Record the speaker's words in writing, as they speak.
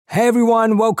Hey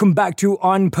everyone, welcome back to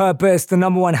On Purpose, the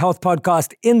number one health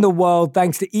podcast in the world.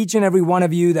 Thanks to each and every one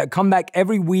of you that come back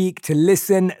every week to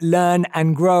listen, learn,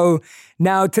 and grow.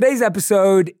 Now, today's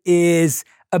episode is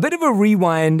a bit of a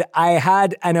rewind. I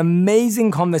had an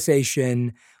amazing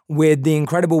conversation with the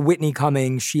incredible Whitney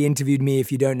Cummings. She interviewed me, if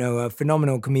you don't know, a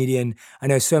phenomenal comedian. I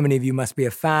know so many of you must be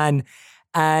a fan.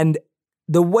 And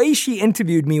the way she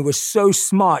interviewed me was so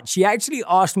smart. She actually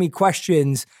asked me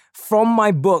questions from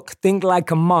my book, Think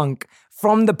Like a Monk,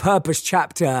 from the Purpose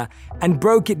chapter, and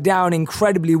broke it down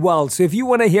incredibly well. So if you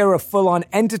want to hear a full-on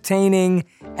entertaining,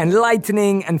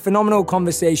 enlightening, and phenomenal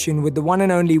conversation with the one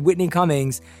and only Whitney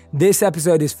Cummings, this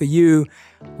episode is for you.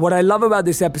 What I love about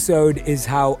this episode is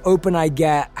how open I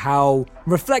get, how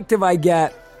reflective I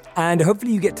get, and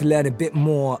hopefully you get to learn a bit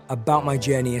more about my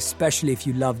journey, especially if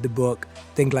you love the book,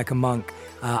 Think Like a Monk.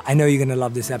 I know you're going to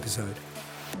love this episode.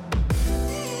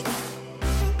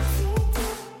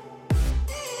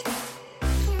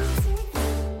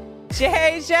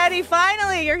 Hey, Shadi,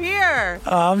 finally, you're here.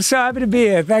 I'm so happy to be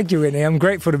here. Thank you, Whitney. I'm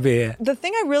grateful to be here. The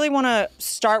thing I really want to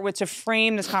start with to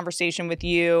frame this conversation with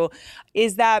you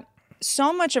is that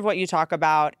so much of what you talk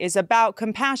about is about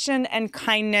compassion and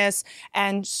kindness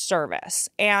and service.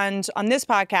 And on this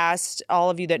podcast, all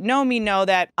of you that know me know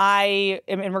that I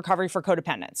am in recovery for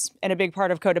codependence. And a big part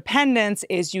of codependence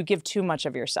is you give too much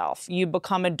of yourself. You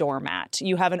become a doormat.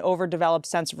 You have an overdeveloped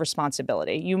sense of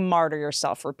responsibility. You martyr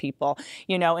yourself for people.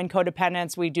 You know, in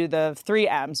codependence, we do the 3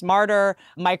 M's: martyr,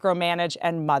 micromanage,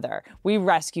 and mother. We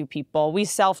rescue people. We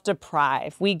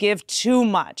self-deprive. We give too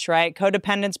much, right?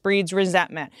 Codependence breeds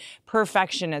resentment.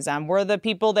 Perfectionism. We're the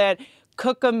people that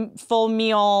cook a full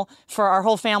meal for our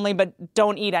whole family, but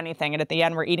don't eat anything. And at the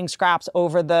end, we're eating scraps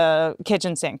over the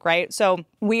kitchen sink, right? So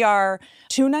we are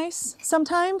too nice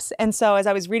sometimes. And so as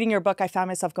I was reading your book, I found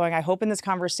myself going, I hope in this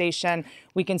conversation,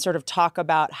 we can sort of talk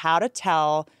about how to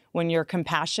tell when your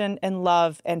compassion and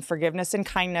love and forgiveness and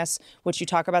kindness, which you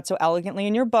talk about so elegantly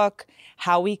in your book,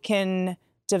 how we can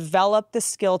develop the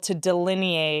skill to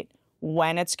delineate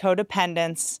when it's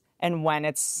codependence and when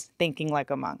it's thinking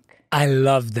like a monk. I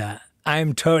love that.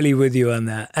 I'm totally with you on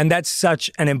that. And that's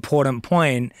such an important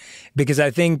point because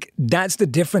I think that's the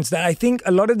difference. That I think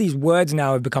a lot of these words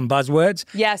now have become buzzwords.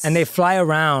 Yes. And they fly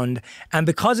around. And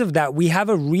because of that, we have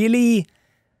a really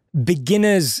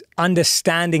beginner's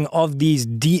understanding of these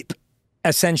deep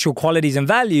essential qualities and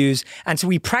values. And so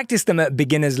we practice them at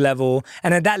beginner's level.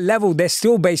 And at that level, they're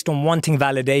still based on wanting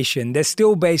validation. They're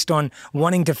still based on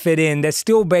wanting to fit in. They're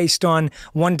still based on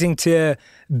wanting to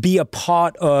be a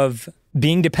part of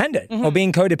being dependent or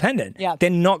being codependent. Yeah.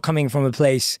 They're not coming from a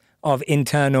place of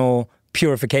internal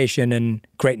purification and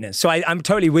greatness. So I'm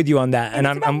totally with you on that. And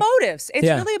it's about motives. It's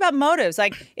yeah. really about motives.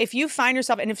 Like if you find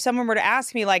yourself, and if someone were to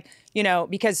ask me like, you know,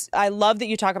 because I love that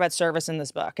you talk about service in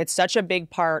this book. It's such a big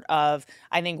part of,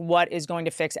 I think, what is going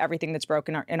to fix everything that's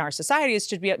broken in our society is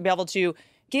to be able to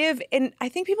give. And I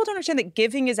think people don't understand that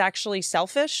giving is actually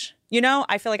selfish. You know,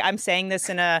 I feel like I'm saying this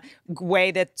in a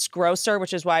way that's grosser,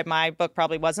 which is why my book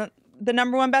probably wasn't the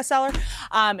number one bestseller,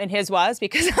 and his was,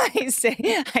 because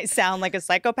I sound like a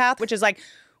psychopath, which is like,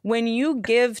 when you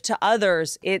give to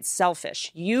others, it's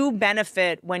selfish. You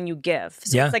benefit when you give.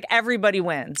 So yeah. It's like everybody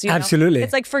wins. You know? Absolutely.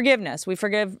 It's like forgiveness. We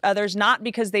forgive others not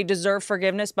because they deserve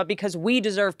forgiveness, but because we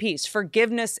deserve peace.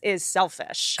 Forgiveness is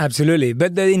selfish. Absolutely.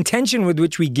 But the intention with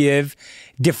which we give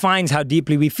defines how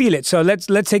deeply we feel it. So let's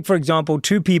take, for example,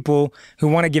 2 people who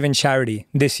want to give in charity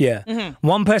this year. Mm-hmm.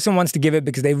 One person wants to give it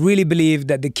because they really believe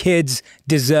that the kids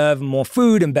deserve more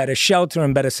food and better shelter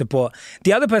and better support.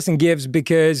 The other person gives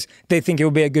because they think it will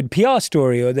be a good PR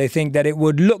story, or they think that it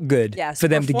would look good for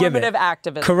them to give it. Performative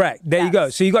activism. Correct. There you go.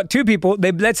 So you got 2 people.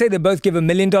 Let's say they both give $1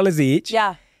 million each.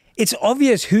 Yeah. It's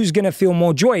obvious who's going to feel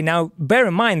more joy. Now, bear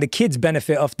in mind, the kids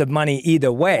benefit off the money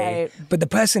either way. Right. But the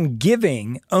person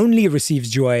giving only receives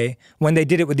joy when they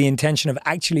did it with the intention of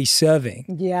actually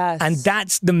serving. Yes. And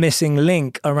that's the missing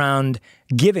link around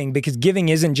giving, because giving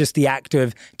isn't just the act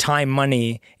of time,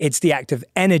 money. It's the act of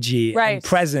energy and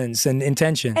presence and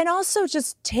intention. And also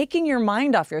just taking your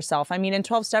mind off yourself. I mean, in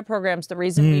 12-step programs, the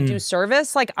reason we do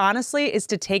service, like honestly, is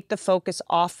to take the focus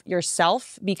off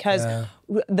yourself, because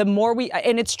the more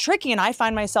and it's tricky, and I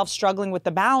find myself struggling with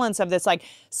the balance of this like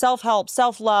self-help,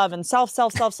 self-love, and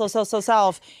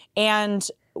self. And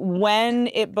when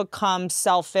it becomes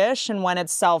selfish and when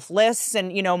it's selfless,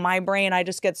 and, you know, my brain, I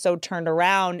just get so turned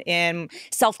around in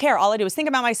self-care. All I do is think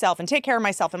about myself and take care of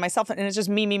myself, and it's just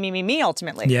me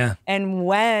ultimately. Yeah. And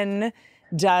when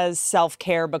does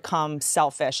self-care become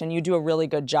selfish? And you do a really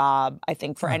good job, I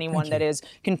think, for anyone that is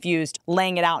confused,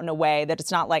 laying it out in a way that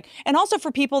it's not like, and also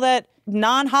for people that,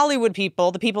 non-Hollywood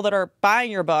people, the people that are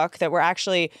buying your book that we're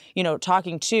actually,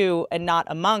 talking to and not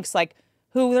amongst, like,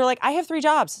 who they're like, I have 3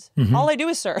 jobs. All I do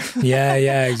is serve. Yeah,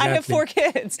 exactly. I have 4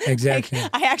 kids. Exactly. Like,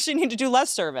 I actually need to do less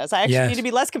service. I actually need to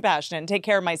be less compassionate and take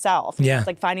care of myself. Yeah. It's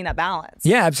like finding that balance.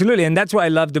 Yeah, absolutely. And that's what I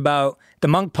loved about the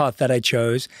monk path that I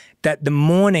chose, that the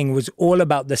morning was all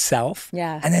about the self.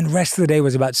 Yeah. And then the rest of the day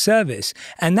was about service.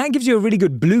 And that gives you a really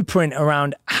good blueprint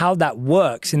around how that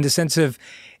works, in the sense of,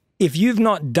 if you've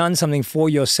not done something for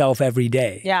yourself every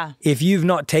day, if you've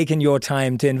not taken your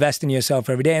time to invest in yourself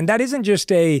every day, and that isn't just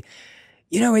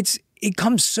it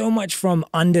comes so much from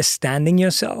understanding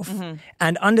yourself.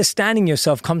 And understanding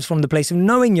yourself comes from the place of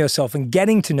knowing yourself and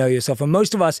getting to know yourself. And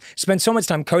most of us spend so much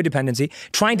time codependency,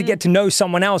 trying to get to know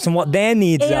someone else and what their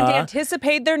needs are. And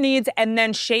anticipate their needs and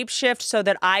then shapeshift so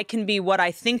that I can be what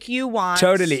I think you want.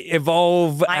 Totally.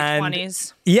 Evolve. My and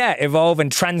 20s. Yeah, evolve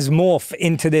and transmorph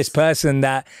into this person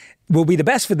that will be the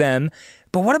best for them.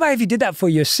 But what about if you did that for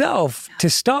yourself to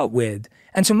start with?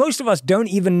 And so most of us don't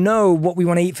even know what we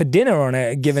want to eat for dinner on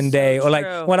a given day, or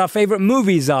like what our favorite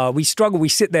movies are. We struggle. We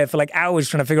sit there for like hours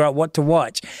trying to figure out what to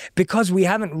watch because we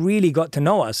haven't really got to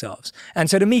know ourselves. And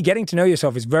so to me, getting to know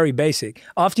yourself is very basic.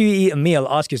 After you eat a meal,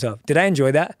 ask yourself, did I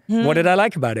enjoy that? What did I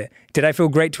like about it? Did I feel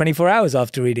great 24 hours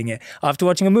after eating it? After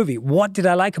watching a movie, what did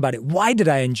I like about it? Why did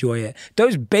I enjoy it?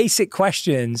 Those basic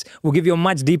questions will give you a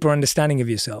much deeper understanding of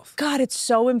yourself. God, it's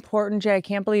so important, Jay. I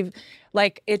can't believe,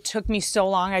 like, it took me so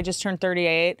long. I just turned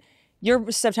 38.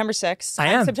 You're September 6th. I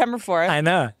am. September 4th. I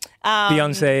know.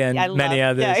 Beyonce and many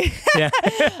others. Yeah.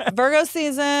 Virgo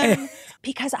season.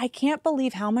 Because I can't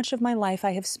believe how much of my life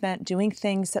I have spent doing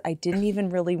things that I didn't even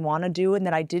really want to do, and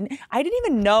that I didn't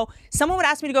even know. Someone would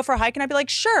ask me to go for a hike and I'd be like,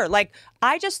 sure. Like,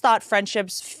 I just thought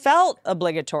friendships felt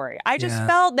obligatory. I just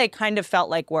felt they kind of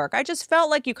felt like work. I just felt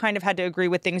like you kind of had to agree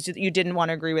with things that you didn't want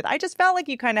to agree with. I just felt like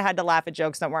you kind of had to laugh at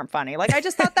jokes that weren't funny. Like, I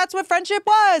just thought that's what friendship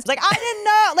was. Like, I didn't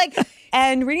know. Like,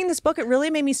 and reading this book, it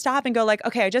really made me stop and go like,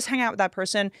 okay, I just hang out with that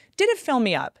person. Did it fill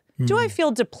me up? Do I feel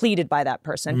depleted by that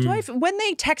person? When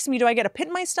they text me, do I get a pit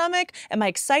in my stomach? Am I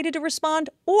excited to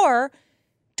respond? Or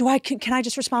can I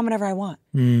just respond whenever I want?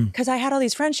 Because I had all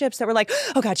these friendships that were like,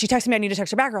 oh God, she texted me, I need to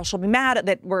text her back or else she'll be mad.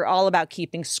 That were all about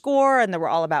keeping score, and that were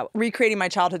all about recreating my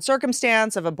childhood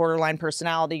circumstance of a borderline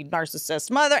personality, narcissist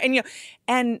mother.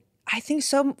 And I think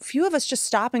so few of us just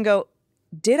stop and go,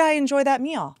 did I enjoy that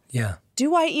meal? Yeah.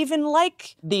 Do I even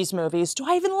like these movies? Do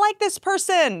I even like this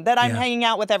person that I'm hanging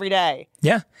out with every day?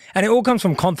 Yeah. And it all comes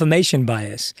from confirmation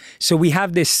bias. So we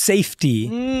have this safety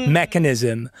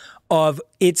mechanism of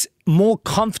it's more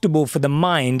comfortable for the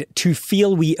mind to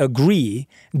feel we agree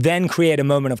than create a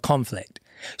moment of conflict.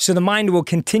 So the mind will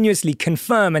continuously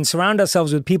confirm and surround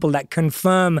ourselves with people that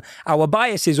confirm our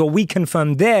biases, or we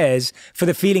confirm theirs, for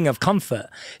the feeling of comfort.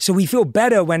 So we feel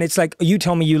better when it's like, you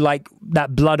tell me you like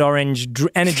that blood orange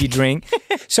energy drink.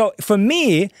 So for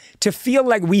me, to feel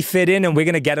like we fit in and we're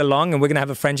going to get along and we're going to have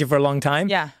a friendship for a long time,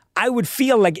 I would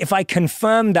feel like if I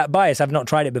confirmed that bias, I've not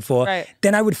tried it before,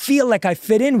 then I would feel like I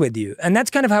fit in with you. And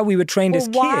that's kind of how we were trained as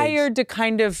kids. Wired to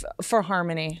kind of for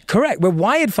harmony. Correct. We're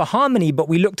wired for harmony, but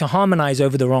we look to harmonize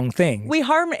over the wrong thing.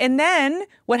 And then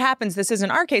what happens, this isn't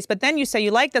our case, but then you say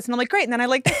you like this, and I'm like, great, and then I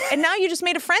like this. And now you just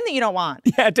made a friend that you don't want.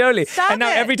 Yeah, totally. Stop and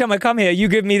now it. every time I come here, you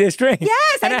give me this drink.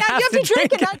 Yes, and now I you have to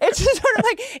drink it. it. It's just sort of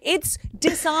like, it's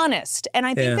dishonest. And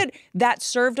I think that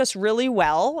served us really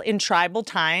well in tribal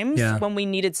times when we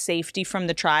needed safety from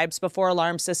the tribes before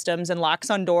alarm systems and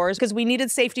locks on doors, because we needed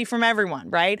safety from everyone,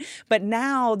 right? But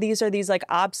now these are these like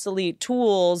obsolete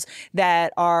tools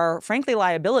that are frankly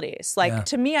liabilities. Like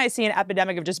to me, I see an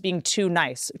epidemic of just being too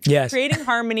nice. Yes. Creating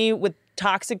harmony with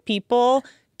toxic people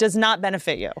does not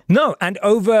benefit you. No, and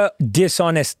over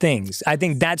dishonest things. I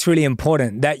think that's really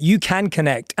important, that you can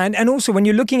connect. And also when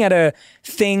you're looking at a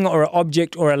thing or an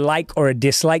object or a like or a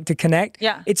dislike to connect,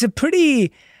 it's a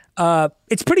pretty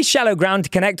shallow ground to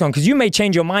connect on, because you may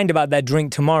change your mind about that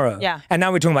drink tomorrow. Yeah. And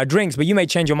now we're talking about drinks, but you may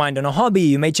change your mind on a hobby.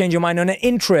 You may change your mind on an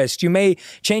interest. You may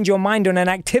change your mind on an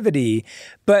activity.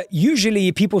 But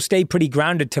usually people stay pretty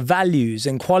grounded to values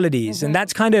and qualities. And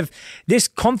that's kind of, this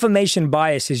confirmation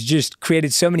bias has just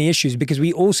created so many issues, because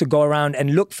we also go around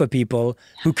and look for people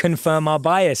who confirm our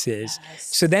biases.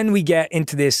 So then we get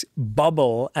into this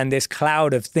bubble and this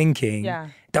cloud of thinking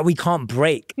that we can't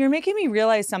break. You're making me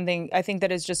realize something I think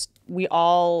that is just, we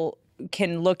all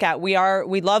can look at. We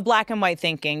love black and white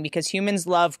thinking, because humans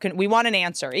we want an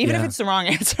answer, even if it's the wrong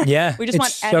answer. Yeah, we just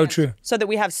want an so answer, true. so that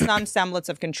we have some semblance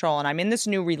of control. And I'm in this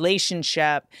new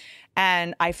relationship,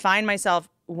 and I find myself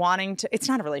wanting to, it's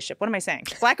not a relationship. What am I saying?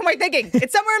 Black and white thinking.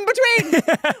 It's somewhere in between.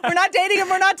 We're not dating and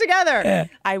we're not together. Yeah.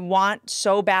 I want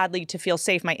so badly to feel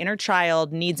safe. My inner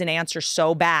child needs an answer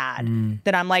so bad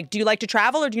that I'm like, do you like to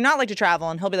travel or do you not like to travel?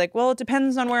 And he'll be like, well, it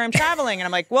depends on where I'm traveling. And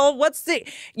I'm like, well, what's the,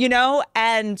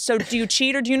 and so do you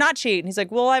cheat or do you not cheat? And he's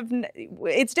like, well,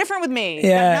 it's different with me.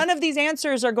 Yeah. None of these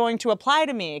answers are going to apply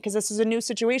to me because this is a new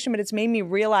situation, but it's made me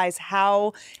realize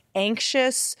how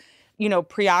anxious,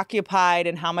 preoccupied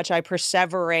and how much I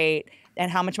perseverate and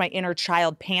how much my inner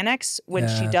child panics when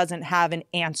she doesn't have an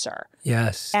answer.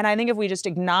 Yes. And I think if we just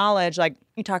acknowledge, like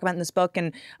you talk about in this book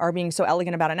and are being so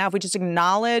elegant about it now, if we just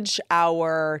acknowledge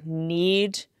our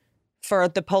need for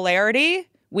the polarity,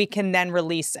 we can then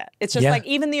release it. It's just like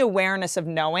even the awareness of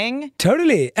knowing.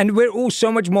 Totally. And we're all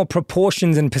so much more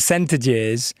proportions and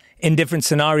percentages in different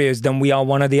scenarios than we are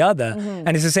one or the other. Mm-hmm.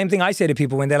 And it's the same thing I say to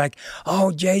people when they're like,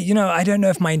 oh, Jay, I don't know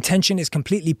if my intention is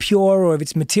completely pure or if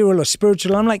it's material or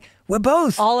spiritual. I'm like, we're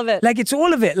both. All of it. Like, it's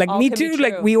all of it. Like, all me too.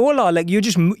 Like, we all are. Like, you're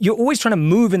always trying to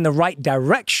move in the right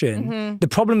direction. Mm-hmm. The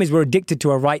problem is we're addicted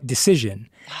to a right decision.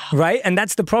 Right? And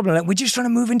that's the problem. Like, we're just trying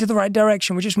to move into the right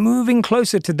direction. We're just moving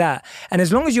closer to that. And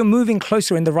as long as you're moving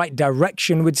closer in the right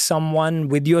direction with someone,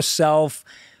 with yourself,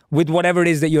 with whatever it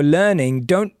is that you're learning,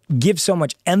 don't give so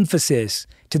much emphasis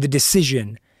to the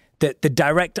decision, the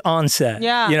direct answer,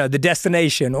 the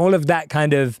destination, all of that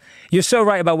kind of... You're so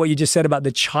right about what you just said about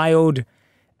the child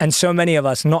and so many of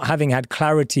us not having had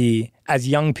clarity as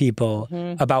young people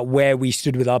about where we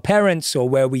stood with our parents or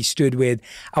where we stood with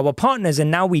our partners.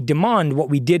 And now we demand what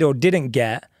we did or didn't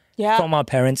get from our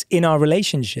parents in our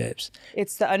relationships.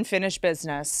 It's the unfinished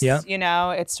business. Yeah.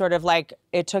 It's sort of like,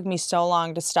 it took me so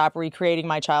long to stop recreating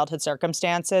my childhood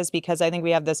circumstances because I think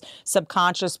we have this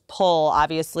subconscious pull,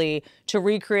 obviously, to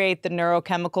recreate the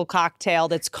neurochemical cocktail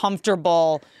that's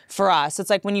comfortable for us. It's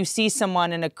like when you see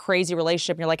someone in a crazy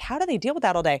relationship, you're like, how do they deal with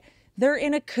that all day? They're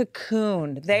in a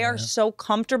cocoon. They are so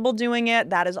comfortable doing it.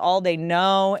 That is all they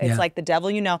know. It's like the devil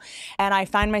you know. And I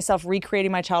find myself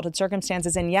recreating my childhood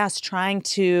circumstances and trying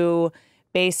to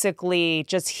basically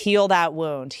just heal that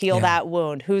wound, that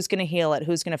wound. Who's going to heal it?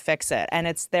 Who's going to fix it? And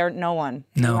it's there, no one.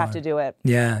 You have to do it.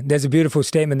 Yeah. There's a beautiful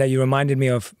statement that you reminded me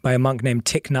of by a monk named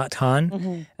Thich Nhat Hanh.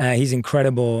 Mm-hmm. He's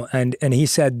incredible. And he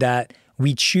said that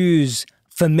we choose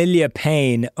familiar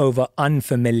pain over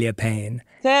unfamiliar pain.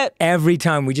 Every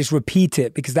time we just repeat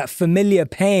it because that familiar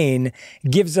pain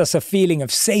gives us a feeling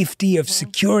of safety, of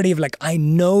security, of like, I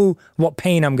know what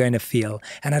pain I'm going to feel.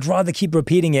 And I'd rather keep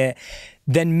repeating it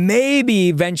than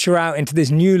maybe venture out into this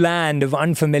new land of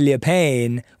unfamiliar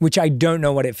pain, which I don't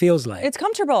know what it feels like. It's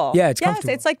comfortable. Yeah, it's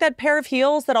comfortable. Yes, it's like that pair of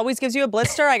heels that always gives you a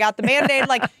blister. I got the Band-Aid.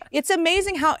 Like, it's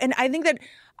amazing how, and I think that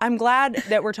I'm glad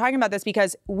that we're talking about this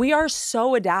because we are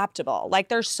so adaptable. Like,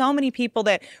 there's so many people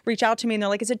that reach out to me and they're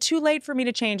like, is it too late for me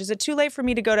to change? Is it too late for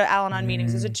me to go to Al-Anon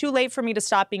meetings? Is it too late for me to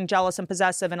stop being jealous and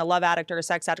possessive and a love addict or a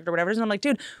sex addict or whatever? And I'm like,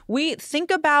 dude, we think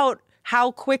about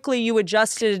how quickly you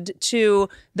adjusted to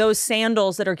those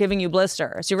sandals that are giving you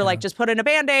blisters. You were like, just put in a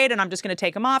Band-Aid and I'm just going to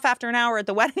take them off after an hour at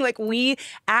the wedding. Like, we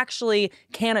actually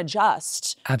can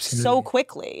adjust so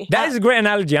quickly. That is a great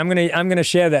analogy. I'm gonna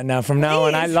share that now from now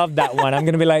on. I love that one. I'm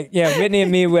going to be like, Whitney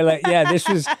and me, we're like, that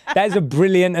is a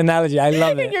brilliant analogy. I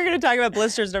love it. You're going to talk about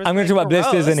blisters. And I'm going to talk about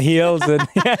blisters and heels. And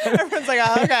everyone's like,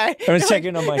 oh, okay. Everyone's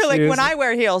checking on my shoes. You're like, when I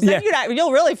wear heels, then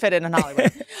you'll really fit in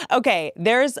Hollywood. Okay,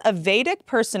 there's a Vedic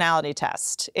personality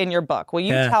test in your book. Will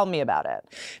you tell me about it?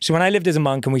 So when I lived as a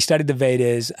monk and we studied the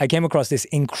Vedas, I came across this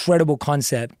incredible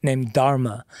concept named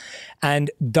Dharma.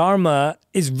 And Dharma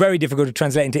is very difficult to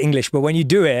translate into English, but when you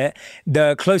do it,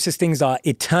 the closest things are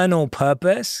eternal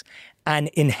purpose and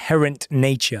inherent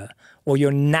nature, or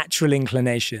your natural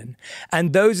inclination.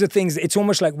 And those are things, it's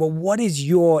almost like, well, what is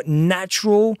your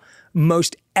natural,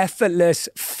 most effortless,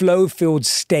 flow-filled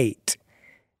state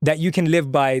that you can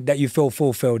live by, that you feel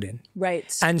fulfilled in?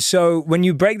 Right. And so when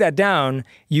you break that down,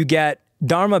 you get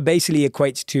Dharma basically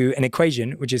equates to an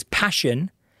equation, which is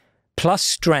passion plus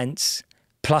strengths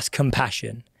plus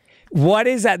compassion. What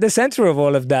is at the center of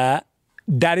all of that?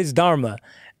 That is Dharma.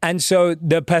 And so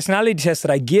the personality test that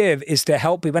I give is to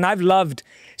help people. And I've loved,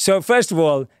 so first of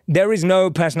all, there is no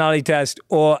personality test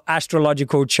or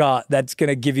astrological chart that's going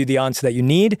to give you the answer that you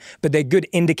need, but they're good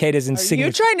indicators and signals. Are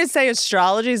you trying to say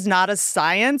astrology is not a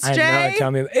science, Jay? I know,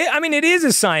 tell me. I mean, it is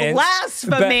a science.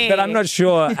 Blasphemy. But I'm not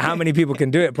sure how many people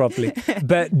can do it properly.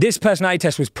 But this personality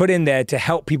test was put in there to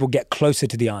help people get closer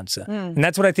to the answer. And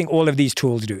that's what I think all of these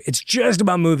tools do. It's just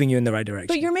about moving you in the right direction.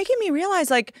 But you're making me realize,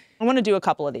 like, I want to do a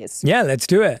couple of these. Yeah, let's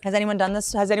do it. Has anyone done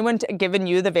this? Has anyone given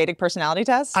you the Vedic personality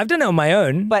test? I've done it on my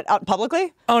own. But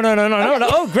publicly? Oh, No.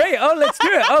 Oh, great. Oh, let's do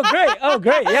it. Oh, great. Oh,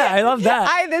 great. Yeah, I love that.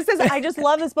 I just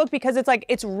love this book because it's like,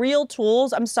 it's real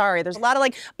tools. I'm sorry. There's a lot of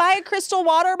like, buy a crystal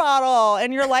water bottle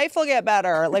and your life will get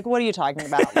better. Like, what are you talking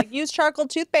about? Like, use charcoal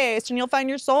toothpaste and you'll find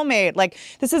your soulmate. Like,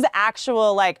 this is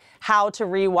actual, like, how to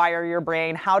rewire your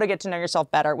brain, how to get to know yourself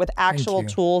better with actual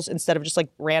tools instead of just like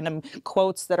random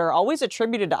quotes that are always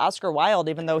attributed to Oscar Wilde,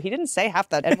 even though he didn't say half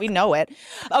that and we know it.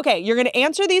 Okay, you're going to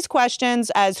answer these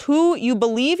questions as who you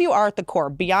believe you are at the core,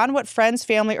 beyond what friends,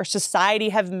 family, or society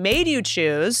have made you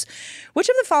choose. Which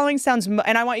of the following sounds,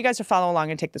 and I want you guys to follow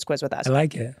along and take this quiz with us. I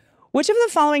like it. Which of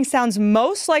the following sounds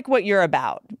most like what you're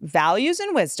about? Values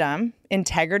and wisdom,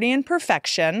 integrity and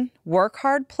perfection, work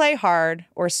hard, play hard,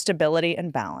 or stability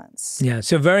and balance? Yeah,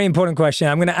 so very important question.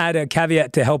 I'm going to add a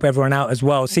caveat to help everyone out as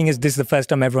well, seeing as this is the first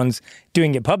time everyone's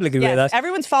doing it publicly with us.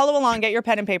 Everyone's follow along, get your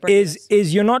pen and paper. Is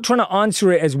you're not trying to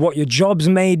answer it as what your job's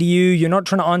made you. You're not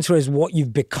trying to answer it as what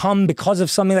you've become because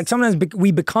of something. Like sometimes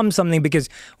we become something because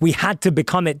we had to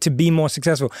become it to be more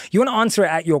successful. You want to answer it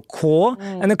at your core.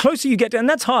 And the closer you get to, and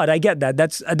that's hard, I get that.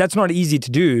 That's not easy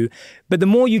to do. But the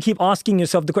more you keep asking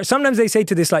yourself the question, sometimes they say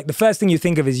to this, like, the first thing you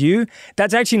think of is you.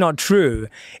 That's actually not true.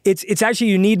 It's actually,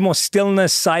 you need more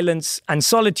stillness, silence, and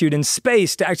solitude and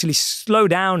space to actually slow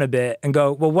down a bit and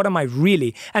go, well, what am I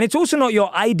really? And it's also not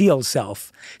your ideal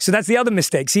self. So that's the other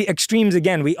mistake. See, extremes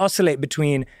again, we oscillate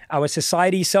between our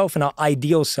society self and our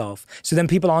ideal self. So then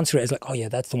people answer it as like, oh yeah,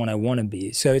 that's the one I want to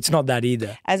be. So it's not that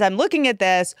either. As I'm looking at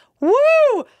this, woo!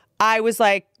 I was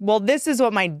like, well, this is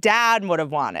what my dad would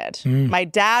have wanted. My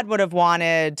dad would have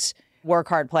wanted work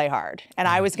hard, play hard. And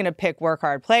I was going to pick work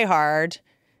hard, play hard.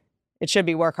 It should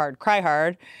be work hard, cry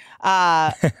hard.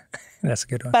 That's a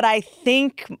good one. But I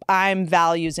think I'm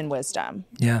values and wisdom.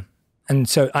 Yeah. And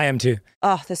so I am too.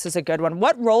 Oh, this is a good one.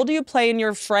 What role do you play in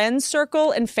your friends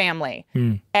circle and family?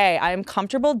 A, I am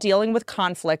comfortable dealing with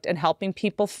conflict and helping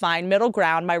people find middle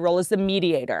ground. My role is the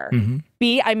mediator.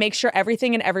 B, I make sure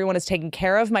everything and everyone is taken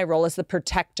care of. My role is the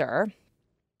protector.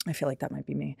 I feel like that might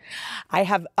be me. I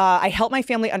help my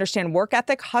family understand work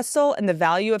ethic, hustle, and the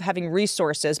value of having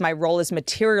resources. My role is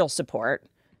material support.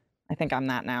 I think I'm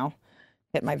that now.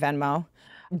 Hit my Venmo.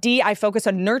 D, I focus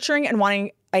on nurturing and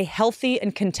wanting a healthy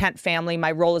and content family.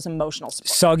 My role is emotional support.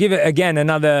 So I'll give it, again,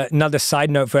 another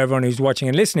side note for everyone who's watching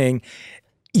and listening.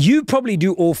 You probably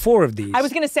do all four of these. I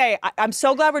was going to say, I'm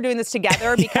so glad we're doing this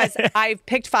together because I've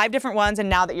picked 5 different ones, and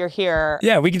now that you're here.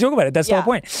 Yeah, we can talk about it. That's the whole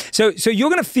point. So you're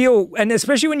going to feel, and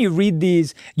especially when you read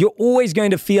these, you're always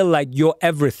going to feel like you're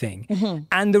everything.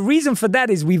 And the reason for that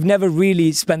is we've never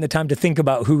really spent the time to think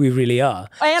about who we really are.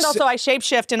 And also I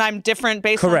shapeshift and I'm different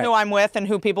based on who I'm with and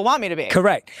who people want me to be.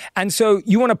 Correct. And so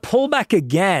you want to pull back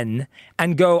again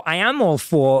and go, I am all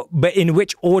four, but in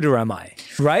which order am I?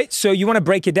 Right? So you want to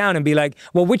break it down and be like,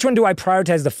 well, which one do I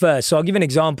prioritize the first? So I'll give an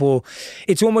example.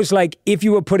 It's almost like if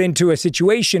you were put into a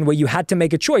situation where you had to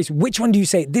make a choice, which one do you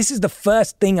say, this is the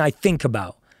first thing I think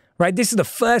about, right? This is the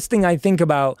first thing I think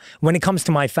about when it comes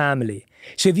to my family.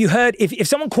 So if you heard, if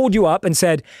someone called you up and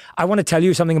said, I want to tell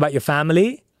you something about your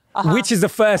family, which is the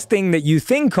first thing that you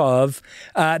think of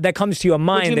that comes to your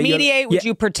mind? Would you mediate? Would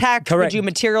you protect? Correct. Would you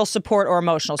material support or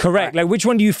emotional support? Correct. Like, which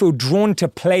one do you feel drawn to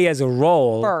play as a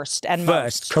role? First and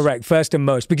most. Correct. First and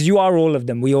most. Because you are all of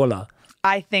them. We all are.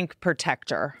 I think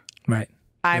protector. Right.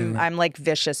 I'm like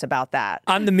vicious about that.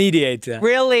 I'm the mediator.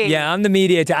 Really? Yeah, I'm the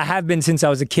mediator. I have been since I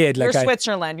was a kid. You're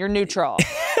Switzerland. You're neutral.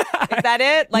 Is that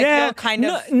it? Like, you're kind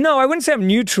of... No, I wouldn't say I'm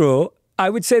neutral. I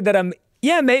would say that I'm...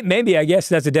 Yeah, maybe. I guess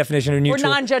that's a definition of neutral.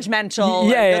 We're non-judgmental.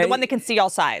 You're the one that can see all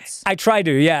sides. I try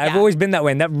to, I've always been that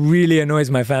way, and that really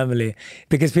annoys my family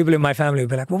because people in my family will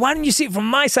be like, well, why don't you see it from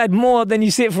my side more than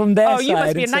you see it from their side? Oh, you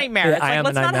must be a nightmare. I am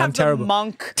a nightmare. I'm terrible.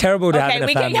 Monk. Terrible to have in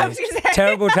a family.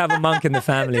 Terrible to have a monk in the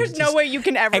family. There's no way you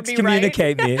can ever be right.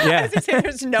 Excommunicate me, yeah. I was gonna say,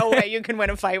 there's no way you can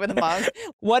win a fight with a monk.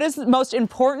 What is most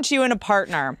important to you in a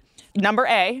partner? Number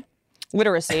A,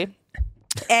 literacy.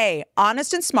 A,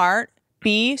 honest and smart.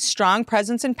 B, strong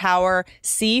presence and power.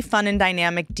 C, fun and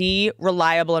dynamic. D,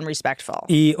 reliable and respectful.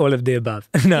 E, all of the above.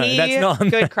 No, E, that's not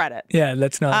on good that. credit. Yeah,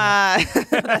 that's not on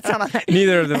that. That's not on that.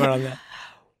 Neither of them are on that.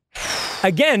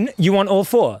 Again, you want all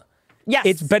four.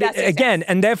 Yes. Again,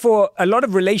 and therefore a lot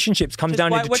of relationships come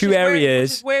down into two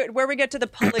areas. Where we get to the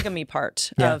polygamy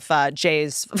part of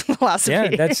Jay's philosophy.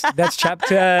 Yeah, that's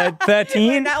chapter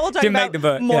 13. Now we'll talk Didn't about make the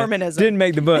book. Mormonism. Didn't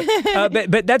make the book.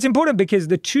 But that's important because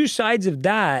the two sides of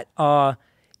that are,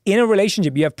 in a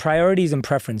relationship, you have priorities and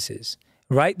preferences.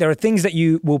 Right? There are things that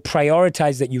you will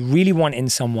prioritize that you really want in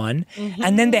someone.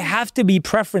 And then there have to be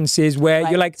preferences where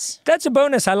you're like, that's a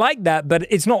bonus. I like that, but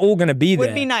it's not all going to be there.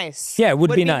 Would be nice. Yeah,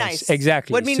 would be nice.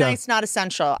 Exactly. Would be nice, not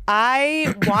essential.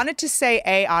 I wanted to say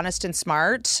A, honest and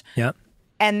smart. Yeah.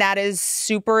 And that is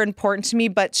super important to me.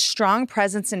 But strong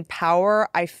presence and power,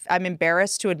 I'm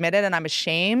embarrassed to admit it and I'm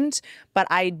ashamed, but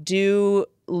I do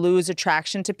lose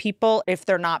attraction to people if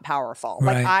they're not powerful.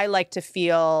 Right. Like I like to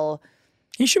feel...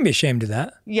 You shouldn't be ashamed of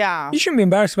that. Yeah. You shouldn't be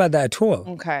embarrassed about that at all.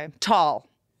 Okay. Tall.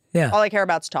 Yeah. All I care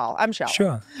about is tall. I'm shallow.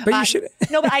 Sure. But you should...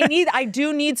 No, but I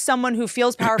do need someone who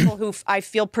feels powerful, who I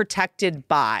feel protected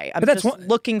by. I'm just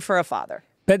looking for a father.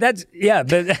 But that's... Yeah,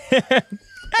 but...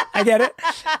 I get it.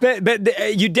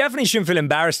 But you definitely shouldn't feel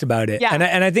embarrassed about it. Yeah.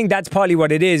 And I think that's partly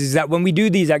what it is that when we do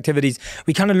these activities,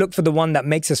 we kind of look for the one that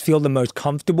makes us feel the most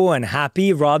comfortable and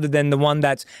happy rather than the one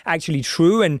that's actually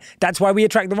true. And that's why we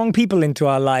attract the wrong people into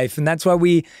our life. And that's why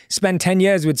we spend 10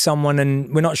 years with someone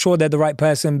and we're not sure they're the right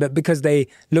person, but because they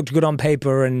looked good on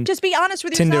paper and just be honest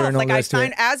with Tinder yourself. and all Like the I rest of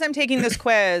find it. as I'm taking this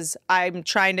quiz, I'm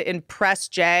trying to impress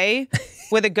Jay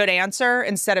with a good answer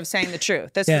instead of saying the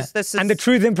truth. This is and the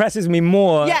truth impresses me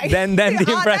more than the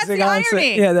impressing that's the answer.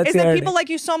 irony. Yeah, that's is the that irony. people like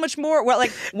you so much more. Well,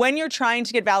 like when you're trying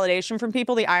to get validation from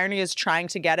people, the irony is trying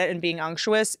to get it and being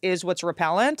unctuous is what's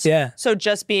repellent. Yeah. So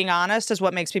just being honest is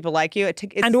what makes people like you. It's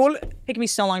taken me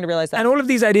so long to realize that. And all of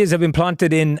these ideas have been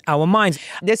planted in our minds.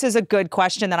 This is a good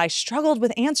question that I struggled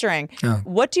with answering. Oh.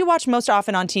 What do you watch most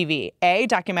often on TV? A,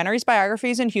 documentaries,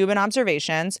 biographies, and human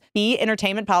observations. B,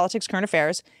 entertainment, politics, current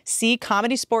affairs. C,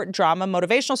 comedy, sport, drama,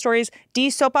 motivational stories. D,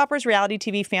 soap operas, reality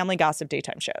TV, family, gossip,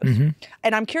 daytime shows. Mm-hmm.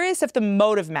 And I'm curious if the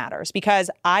motive matters because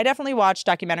I definitely watch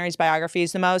documentaries,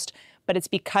 biographies the most, but it's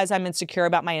because I'm insecure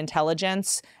about my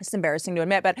intelligence. It's embarrassing to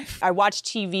admit, but I watch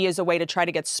TV as a way to try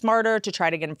to get smarter, to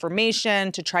try to get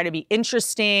information, to try to be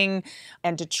interesting,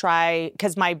 and to try,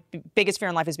 because my biggest fear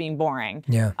in life is being boring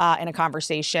in a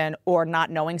conversation or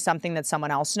not knowing something that someone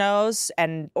else knows,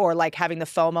 or like having the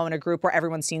FOMO in a group where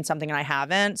everyone's seen something and I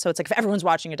haven't. So it's like if everyone's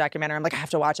watching a documentary, I'm like, I have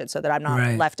to watch it so that I'm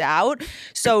not left out.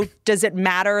 So does it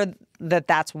matter that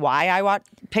that's why I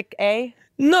pick A?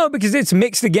 No, because it's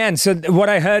mixed again. So what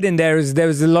I heard in there is there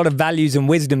was a lot of values and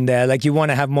wisdom there. Like you want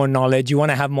to have more knowledge, you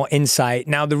want to have more insight.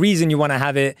 Now, the reason you want to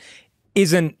have it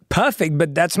isn't perfect,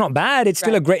 but that's not bad. It's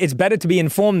still it's better to be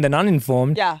informed than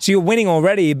uninformed. Yeah. So you're winning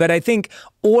already. But I think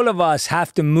all of us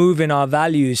have to move in our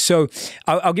values. So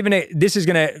I'll give this is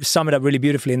going to sum it up really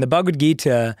beautifully. In the Bhagavad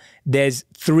Gita, there's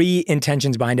 3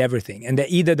 intentions behind everything. And they're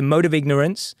either the mode of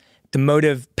ignorance, the mode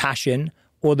of passion,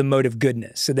 or the mode of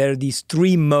goodness. So there are these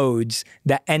 3 modes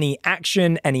that any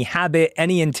action, any habit,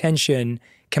 any intention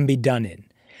can be done in.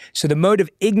 So the mode of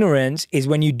ignorance is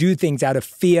when you do things out of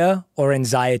fear or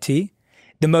anxiety.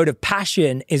 The mode of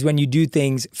passion is when you do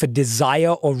things for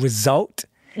desire or result.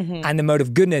 Mm-hmm. And the mode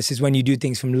of goodness is when you do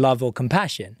things from love or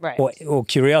compassion or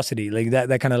curiosity, like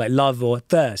that kind of like love or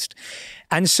thirst.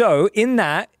 And so in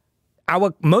that,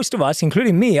 most of us,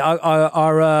 including me,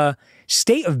 our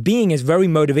state of being is very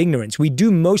mode of ignorance. We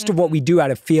do most of what we do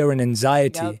out of fear and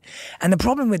anxiety. Yep. And the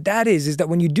problem with that is that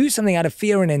when you do something out of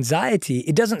fear and anxiety,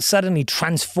 it doesn't suddenly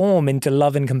transform into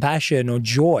love and compassion or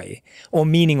joy or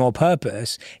meaning or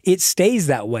purpose. It stays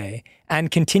that way and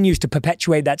continues to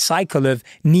perpetuate that cycle of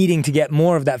needing to get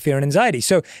more of that fear and anxiety.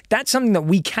 So that's something that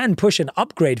we can push and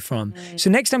upgrade from. So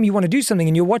next time you want to do something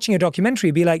and you're watching a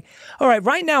documentary, be like, all right,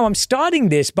 right now I'm starting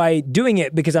this by doing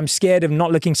it because I'm scared of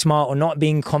not looking smart or not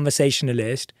being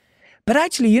conversationalist. But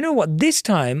actually, you know what? This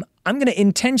time, I'm going to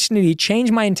intentionally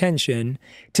change my intention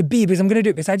to be, because I'm going to do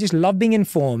it because I just love being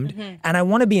informed and I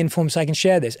want to be informed so I can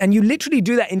share this. And you literally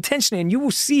do that intentionally and you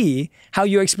will see how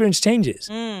your experience changes.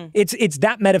 It's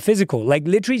that metaphysical, like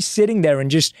literally sitting there and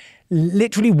just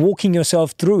literally walking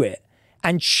yourself through it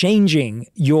and changing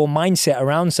your mindset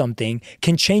around something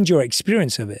can change your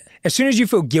experience of it. As soon as you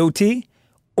feel guilty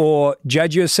or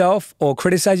judge yourself or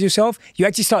criticize yourself, you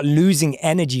actually start losing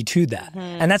energy to that.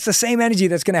 And that's the same energy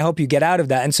that's going to help you get out of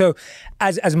that. And so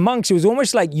as monks, it was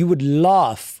almost like you would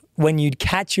laugh when you'd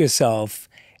catch yourself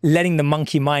letting the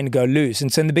monkey mind go loose.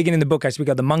 And so in the beginning of the book, I speak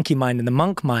of the monkey mind and the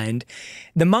monk mind.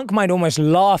 The monk mind almost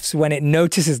laughs when it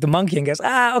notices the monkey and goes,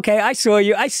 okay, I saw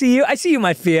you. I see you,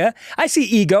 my fear. I see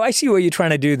ego. I see what you're trying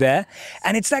to do there.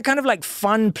 And it's that kind of like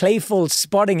fun, playful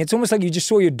spotting. It's almost like you just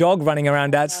saw your dog running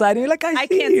around outside and you're like, I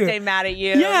see can't you. stay mad at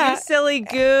you. Yeah. You silly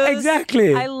goose.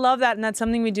 Exactly. I love that. And that's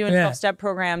something we do in 12-step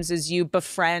programs is you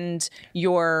befriend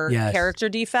your character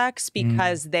defects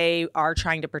because they are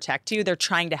trying to protect you. They're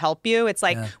trying to help you. It's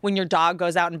like when your dog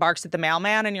goes out and barks at the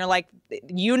mailman and you're like,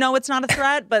 you know it's not a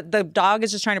threat, but the dog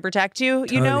is just trying to protect you,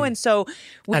 you know? And so...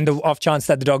 and the off chance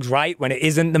that the dog's right when it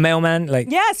isn't the mailman?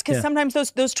 Yes, because sometimes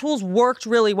those tools worked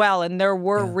really well and there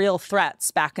were real threats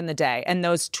back in the day. And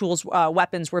those tools,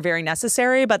 weapons were very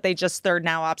necessary, but they're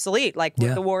now obsolete. Like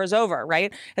the war is over,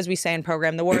 right? As we say in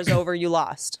program, the war is over, you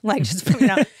lost. Like just,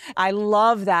 I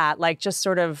love that. Like just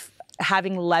sort of...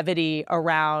 having levity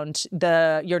around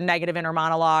your negative inner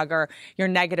monologue or your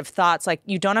negative thoughts. Like,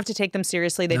 you don't have to take them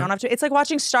seriously. They don't have to. It's like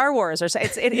watching Star Wars, or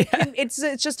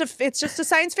it's just a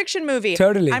science fiction movie.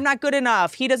 Totally. I'm not good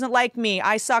enough. He doesn't like me.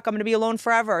 I suck. I'm going to be alone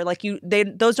forever. Like,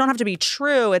 those don't have to be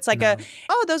true. It's like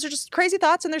those are just crazy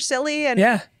thoughts and they're silly.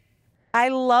 And I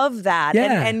love that.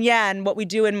 Yeah. And what we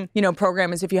do in,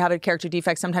 program is if you have a character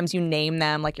defect, sometimes you name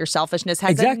them, like your selfishness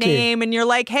has a name and you're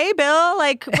like, hey, Bill,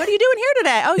 like, what are you doing here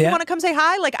today? Oh, you want to come say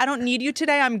hi? Like, I don't need you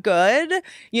today. I'm good.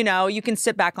 You can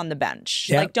sit back on the bench.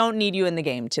 Like, don't need you in the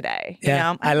game today.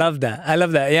 Yeah. I love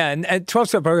that. Yeah. And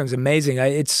 12-step program is amazing.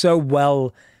 It's so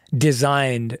well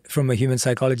designed from a human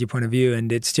psychology point of view,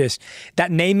 and it's just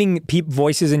that naming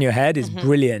voices in your head is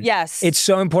brilliant. Yes, it's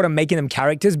so important making them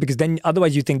characters, because then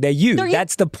otherwise you think they're you.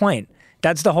 That's the point.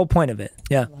 That's the whole point of it.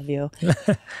 Yeah. I love you.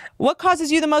 What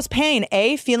causes you the most pain?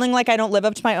 A, feeling like I don't live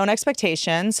up to my own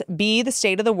expectations. B, the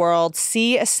state of the world.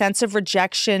 C, a sense of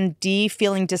rejection. D,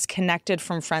 feeling disconnected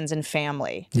from friends and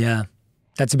family. Yeah.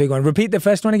 That's a big one. Repeat the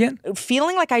first one again.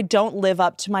 Feeling like I don't live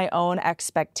up to my own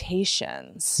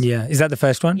expectations. Yeah. Is that the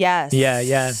first one? Yes.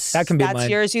 Yeah. That can be mine. That's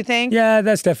yours, you think? Yeah,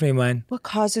 that's definitely mine. What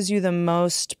causes you the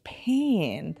most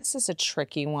pain? This is a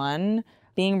tricky one.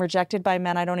 Being rejected by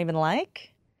men I don't even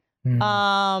like.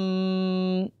 Yeah.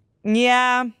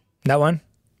 That one?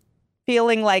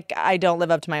 Feeling like I don't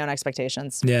live up to my own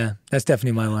expectations. Yeah, that's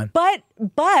definitely my one. But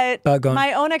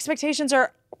my own expectations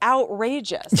are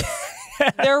outrageous.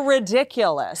 They're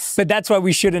ridiculous. But that's why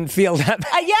we shouldn't feel that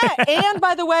bad. Yeah, and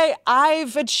by the way,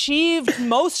 I've achieved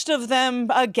most of them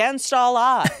against all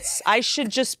odds. I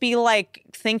should just be like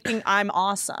thinking I'm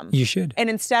awesome. You should. And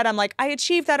instead I'm like, I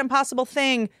achieved that impossible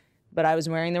thing, but I was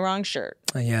wearing the wrong shirt.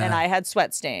 Yeah. And I had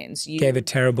sweat stains. You gave a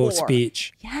terrible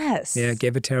speech. Yes. Yeah,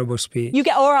 gave a terrible speech.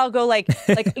 Or I'll go like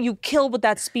you killed with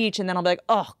that speech, and then I'll be like,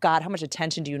 oh God, how much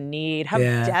attention do you need? How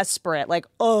desperate? Like,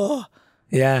 oh.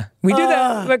 Yeah, we do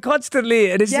that but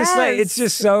constantly, and it's just like, it's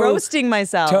just so roasting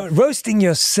myself, roasting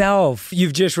yourself.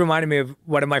 You've just reminded me of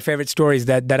one of my favorite stories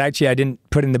that actually I didn't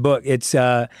put in the book. It's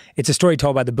a story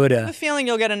told by the Buddha. I have a feeling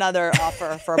you'll get another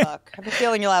offer for a book. I have a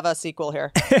feeling you'll have a sequel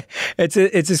here. It's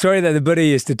a story that the Buddha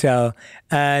used to tell,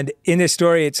 and in this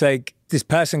story, it's like this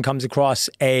person comes across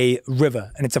a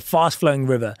river, and it's a fast-flowing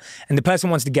river, and the person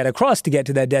wants to get across to get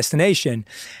to their destination.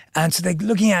 And so they're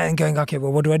looking at it and going, okay,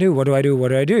 well, what do I do? What do I do? What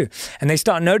do I do? And they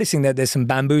start noticing that there's some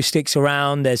bamboo sticks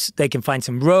around. They can find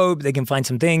some rope. They can find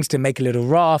some things to make a little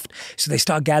raft. So they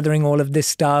start gathering all of this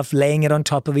stuff, laying it on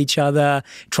top of each other,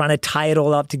 trying to tie it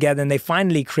all up together. And they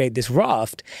finally create this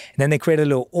raft. And then they create a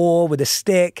little oar with a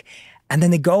stick. And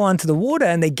then they go onto the water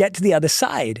and they get to the other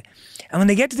side. And when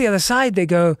they get to the other side,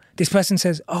 this person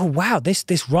says, oh, wow, this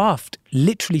raft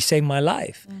literally saved my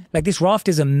life. Like, this raft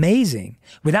is amazing.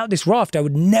 Without this raft, I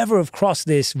would never have crossed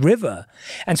this river.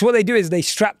 And so what they do is they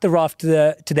strap the raft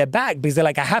to their back, because they're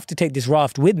like, I have to take this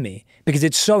raft with me because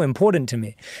it's so important to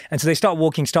me. And so they start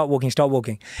walking.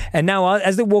 And now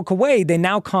as they walk away, they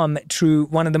now come to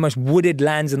one of the most wooded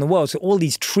lands in the world. So all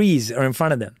these trees are in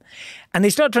front of them. And they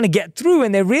start trying to get through,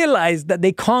 and they realize that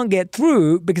they can't get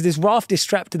through because this raft is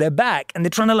strapped to their back, and they're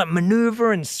trying to like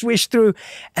maneuver and swish through.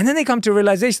 And then they come to a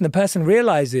realization, the person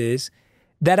realizes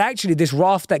that actually this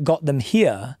raft that got them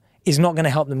here is not going to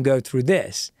help them go through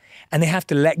this. And they have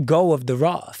to let go of the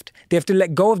raft. They have to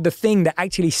let go of the thing that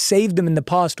actually saved them in the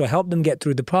past or helped them get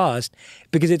through the past,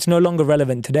 because it's no longer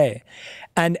relevant today.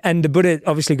 And the Buddha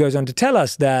obviously goes on to tell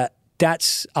us that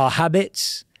that's our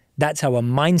habits, that's our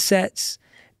mindsets,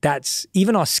 that's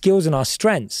even our skills and our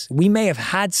strengths. We may have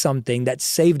had something that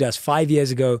saved us 5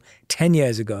 years ago, 10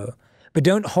 years ago, but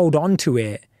don't hold on to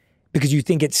it because you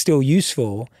think it's still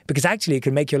useful, because actually it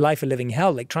could make your life a living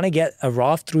hell. Like, trying to get a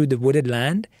raft through the wooded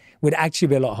land would actually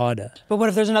be a lot harder. But what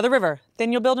if there's another river?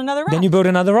 Then you'll build another raft. Then you build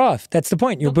another raft. That's the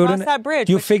point. You'll cross that bridge.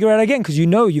 You'll figure it out again because you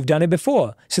know you've done it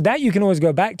before. So that you can always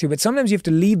go back to. But sometimes you have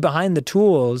to leave behind the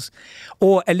tools,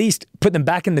 or at least put them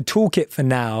back in the toolkit for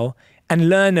now, and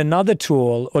learn another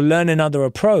tool or learn another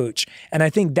approach. And I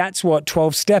think that's what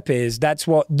 12-step is. That's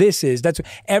what this is. That's what,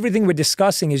 everything we're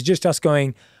discussing is just us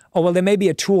going, oh, well, there may be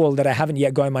a tool that I haven't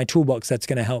yet got in my toolbox that's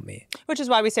going to help me. Which is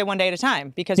why we say one day at a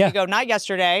time, because we go, not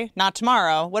yesterday, not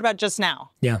tomorrow. What about just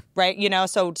now? Yeah. Right?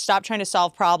 So stop trying to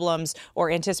solve problems or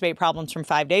anticipate problems from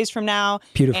 5 days from now.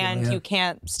 Beautiful. And you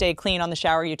can't stay clean on the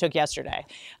shower you took yesterday.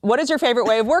 What is your favorite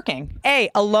way of working? A,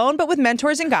 alone but with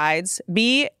mentors and guides.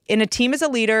 B, in a team as a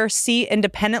leader. C,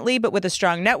 independently but with a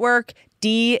strong network.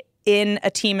 D, in a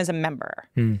team as a member.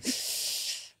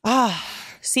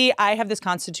 See, I have this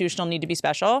constitutional need to be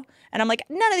special. And I'm like,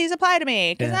 none of these apply to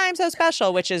me because I'm so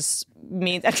special, which is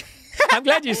means... I'm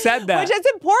glad you said that. Which is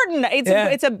important.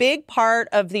 It's a big part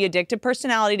of the addictive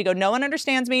personality to go, no one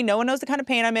understands me. No one knows the kind of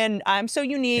pain I'm in. I'm so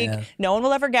unique. Yeah. No one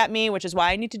will ever get me, which is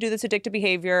why I need to do this addictive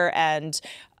behavior. And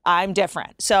I'm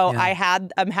different. So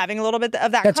I'm having a little bit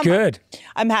of that. That's good.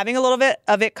 I'm having a little bit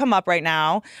of it come up right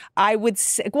now. I would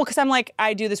say, well, because I'm like,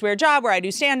 I do this weird job where I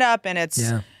do stand up and it's,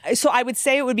 so I would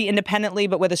say it would be independently,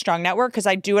 but with a strong network, because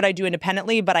I do what I do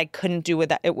independently, but I couldn't do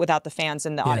it without the fans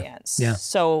and the audience. Yeah.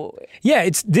 So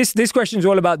it's this question is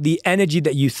all about the energy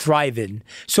that you thrive in.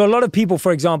 So a lot of people,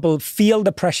 for example, feel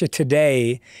the pressure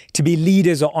today to be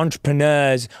leaders or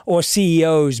entrepreneurs or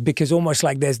CEOs because almost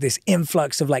like there's this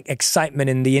influx of like excitement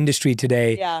in the industry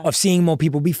today of seeing more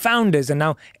people be founders. And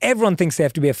now everyone thinks they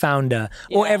have to be a founder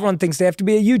or everyone thinks they have to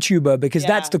be a YouTuber because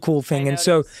that's the cool thing. And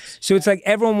so it's like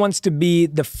everyone wants to be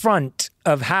the front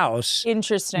of house.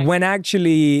 Interesting. When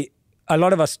actually a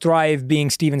lot of us thrive being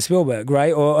Steven Spielberg,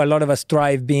 right? Or a lot of us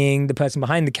thrive being the person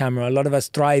behind the camera. A lot of us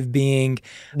thrive being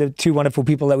the two wonderful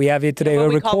people that we have here today who are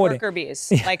recording. What we call worker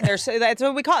bees. Like that's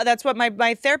what we call it. That's what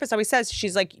my therapist always says.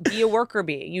 She's like, be a worker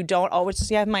bee. You don't always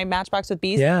have my matchbox with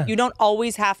bees. Yeah. You don't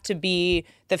always have to be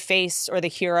the face or the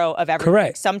hero of everything.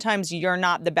 Correct. Sometimes you're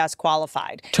not the best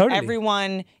qualified. Totally.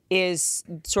 Everyone is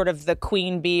sort of the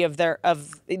queen bee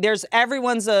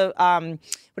everyone's a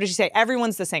what did you say?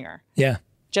 Everyone's the singer. Yeah.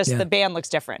 Just the band looks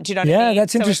different. Do you know what I mean? Yeah,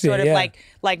 that's interesting. So it's sort of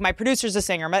like my producer's a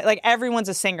singer. Like everyone's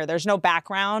a singer. There's no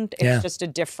background. It's just a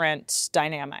different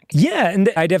dynamic. Yeah, and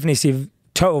I definitely see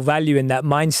total value in that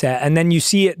mindset. And then you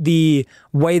see it the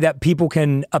way that people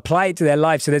can apply it to their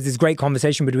life. So there's this great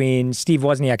conversation between Steve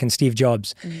Wozniak and Steve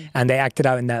Jobs, and they acted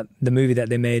out in the movie that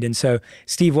they made. And so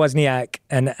Steve Wozniak,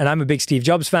 and I'm a big Steve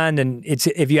Jobs fan, and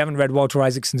if you haven't read Walter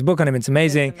Isaacson's book on him, it's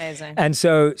amazing. And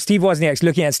so Steve Wozniak's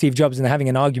looking at Steve Jobs and they're having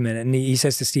an argument, and he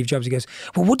says to Steve Jobs, he goes,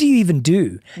 well, what do you even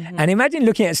do? And imagine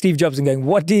looking at Steve Jobs and going,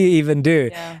 what do you even do?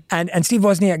 Yeah. And Steve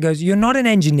Wozniak goes, you're not an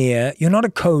engineer, you're not a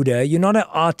coder, you're not an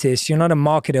artist, you're not a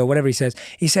marketer, whatever he says.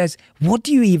 He says, what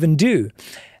do you even do?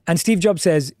 And Steve Jobs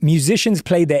says, musicians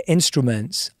play their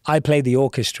instruments, I play the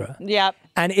orchestra. Yep.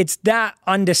 And it's that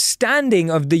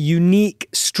understanding of the unique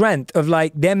strength of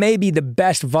like, there may be the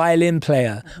best violin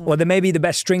player or there may be the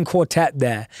best string quartet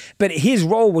there, but his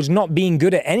role was not being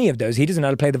good at any of those. He doesn't know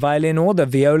how to play the violin or the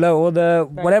viola or the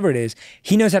whatever it is.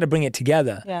 He knows how to bring it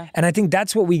together. Yeah. And I think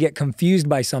that's what we get confused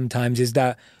by sometimes, is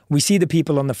that we see the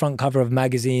people on the front cover of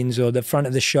magazines or the front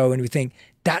of the show and we think,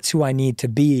 that's who I need to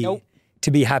be. Nope. To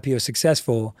be happy or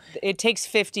successful. It takes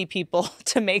 50 people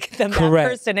to make them Correct. that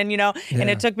person. And, and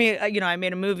it took me, I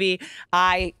made a movie.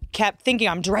 I kept thinking,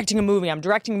 I'm directing a movie,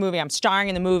 I'm starring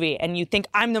in the movie. And you think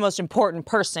I'm the most important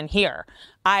person here.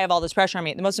 I have all this pressure on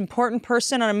me. The most important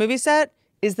person on a movie set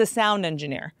is the sound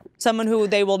engineer. Someone who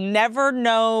they will never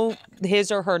know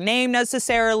his or her name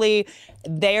necessarily.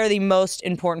 They are the most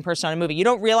important person on a movie. You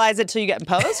don't realize it till you get in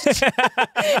post.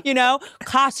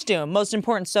 Costume, most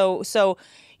important. So,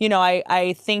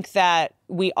 I think that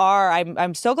we are,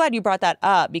 I'm so glad you brought that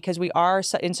up, because we are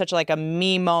in such like a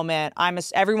me moment.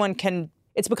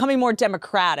 It's becoming more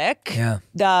democratic. Yeah.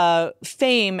 The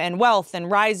fame and wealth and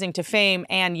rising to fame,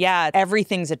 and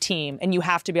everything's a team, and you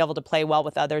have to be able to play well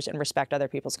with others and respect other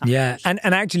people's contributions. Yeah,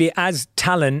 and actually as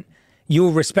talent,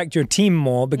 you'll respect your team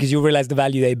more because you'll realize the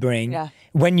value they bring. Yeah.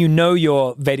 When you know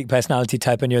your Vedic personality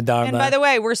type and your Dharma. And by the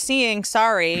way, we're seeing,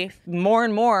 more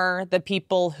and more the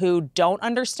people who don't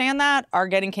understand that are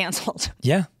getting canceled.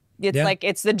 Yeah. It's like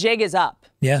the jig is up.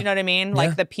 Yeah. You know what I mean? Yeah.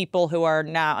 Like the people who are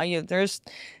now, there's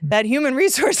that human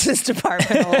resources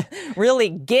department will really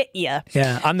get you.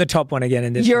 Yeah, I'm the top one again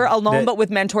in this. You're alone, but with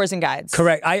mentors and guides.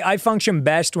 Correct. I function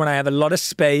best when I have a lot of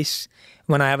space,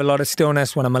 when I have a lot of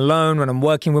stillness, when I'm alone, when I'm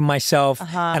working with myself,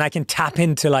 and I can tap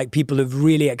into like people who've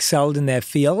really excelled in their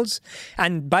fields.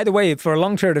 And by the way, for a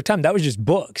long period of time, that was just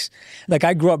books. Like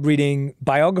I grew up reading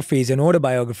biographies and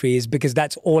autobiographies because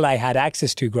that's all I had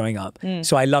access to growing up.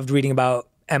 So I loved reading about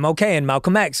MLK and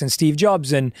Malcolm X and Steve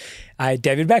Jobs and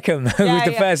David Beckham, who was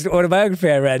the first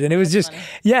autobiography I read. And it was just,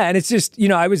 and it's just,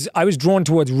 I was drawn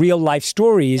towards real life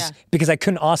stories because I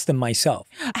couldn't ask them myself.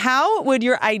 How would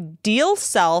your ideal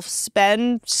self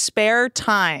spend spare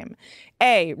time?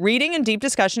 A, reading and deep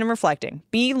discussion and reflecting.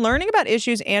 B, learning about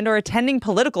issues and or attending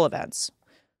political events.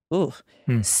 Ooh.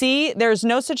 C, there's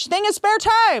no such thing as spare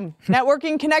time.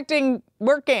 Networking, connecting,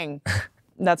 working.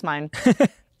 That's mine.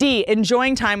 D,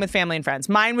 enjoying time with family and friends.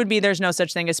 Mine would be there's no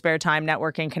such thing as spare time,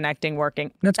 networking, connecting,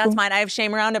 working. That's cool. mine. I have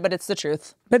shame around it, but it's the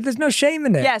truth. But there's no shame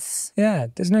in it. Yes. Yeah,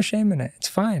 there's no shame in it. It's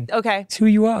fine. Okay. It's who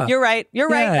you are. You're right. You're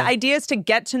right. Yeah. The idea is to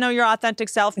get to know your authentic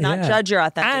self, not judge your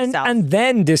authentic self. And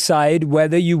then decide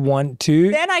whether you want to.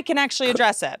 Then I can actually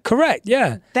address it. Correct,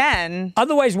 yeah. Then.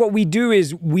 Otherwise, what we do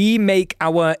is we make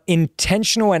our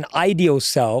intentional and ideal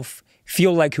self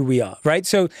feel like who we are, right?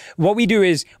 So what we do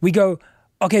is we go,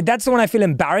 okay, that's the one I feel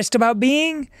embarrassed about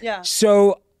being. Yeah.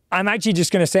 So I'm actually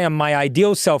just going to say I'm my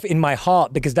ideal self in my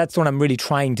heart because that's the one I'm really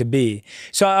trying to be.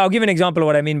 So I'll give an example of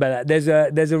what I mean by that. There's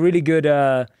a really good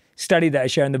study that I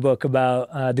share in the book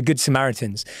about the Good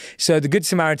Samaritans. So the Good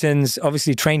Samaritans,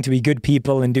 obviously trained to be good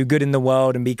people and do good in the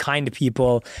world and be kind to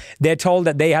people. They're told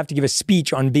that they have to give a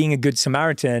speech on being a good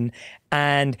Samaritan,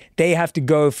 and they have to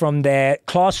go from their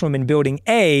classroom in building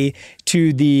A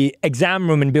to the exam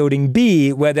room in building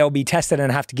B, where they'll be tested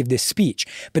and have to give this speech.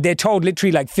 But they're told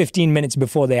literally like 15 minutes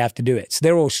before they have to do it. So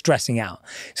they're all stressing out.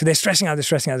 So they're stressing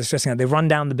out. They run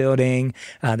down the building.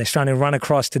 They're trying to run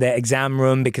across to their exam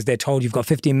room because they're told you've got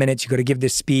 15 minutes, you've got to give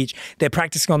this speech. They're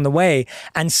practicing on the way.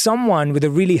 And someone with a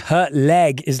really hurt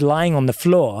leg is lying on the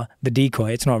floor, the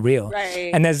decoy, it's not real.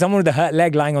 Right. And there's someone with a hurt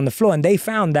leg lying on the floor. And they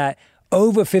found that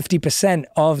over 50%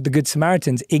 of the Good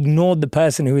Samaritans ignored the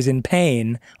person who was in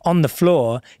pain on the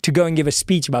floor to go and give a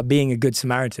speech about being a Good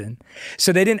Samaritan.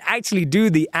 So they didn't actually do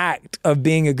the act of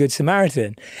being a Good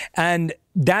Samaritan. And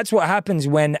that's what happens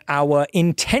when our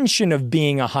intention of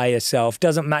being a higher self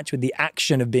doesn't match with the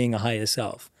action of being a higher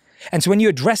self. And so when you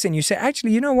address it and you say,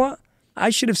 actually, you know what? I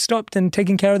should have stopped and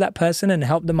taken care of that person and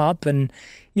helped them up and,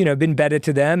 been better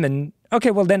to them. And okay,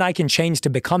 well, then I can change to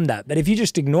become that. But if you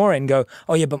just ignore it and go,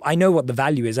 oh yeah, but I know what the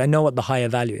value is. I know what the higher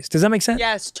value is. Does that make sense?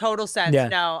 Yes, total sense. Yeah.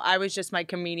 No, I was just, my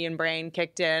comedian brain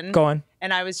kicked in. Go on.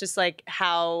 And I was just like,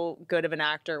 how good of an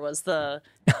actor was the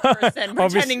person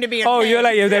pretending to be in pain? You're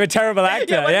like, they were a terrible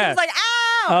actor. Yeah. It was like,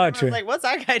 ow! Oh, and true. I was like, what's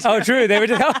that guy doing? Oh, true. They were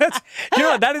just, you know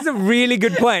what? That is a really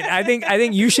good point. I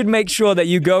think you should make sure that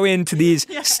you go into these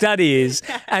studies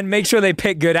and make sure they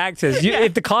pick good actors.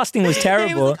 If the casting was terrible.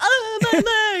 He was like, oh, my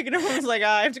leg. And everyone was like,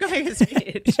 I have to go make a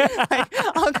speech.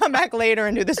 I'll come back later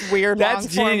and do this weird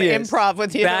long-form improv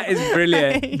with you. That is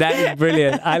brilliant. That is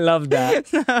brilliant. I love that.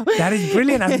 That is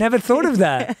brilliant. I've never thought of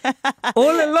that.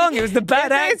 All along, it was the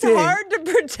bad acting. It's hard to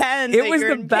pretend it was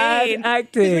the bad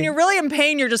acting. Because when you're really in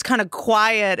pain, you're just kind of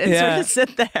quiet and sort of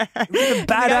sit there. It was the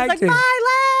bad acting. Like,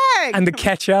 my leg! And the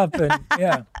ketchup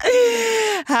and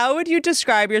How would you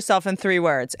describe yourself in 3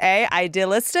 words? A,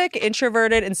 idealistic,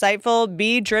 introverted, insightful.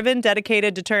 B, driven,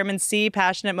 dedicated, determined. C,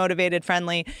 passionate, motivated,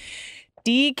 friendly.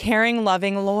 D, caring,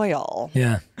 loving, loyal.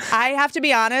 Yeah. I have to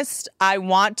be honest. I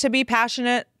want to be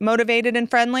passionate, motivated, and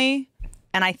friendly.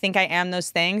 And I think I am those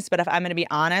things. But if I'm going to be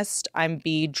honest, I'm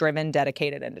B, driven,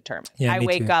 dedicated, and determined. Yeah, I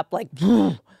wake too. up like,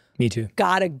 Me too.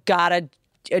 Gotta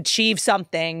achieve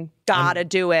something. Gotta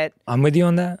do it. I'm with you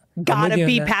on that. Gotta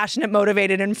be passionate,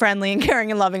 motivated, and friendly, and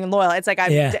caring, and loving, and loyal. It's like,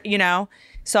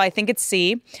 So I think it's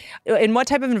C. In what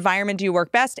type of environment do you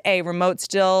work best? A, remote,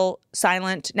 still,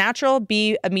 silent, natural.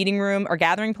 B, a meeting room or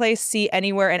gathering place. C,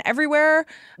 anywhere and everywhere.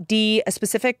 D, a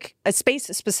space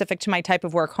specific to my type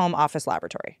of work, home, office,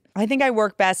 laboratory. I think I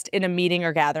work best in a meeting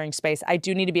or gathering space. I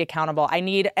do need to be accountable. I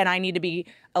need to be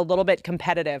a little bit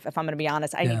competitive, if I'm going to be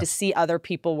honest. I need to see other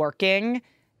people working,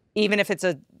 even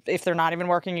if they're not even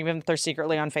working, even if they're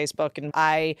secretly on Facebook, and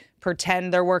I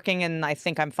pretend they're working and I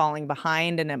think I'm falling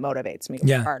behind, and it motivates me to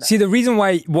work harder. See, the reason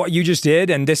why what you just did,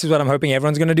 and this is what I'm hoping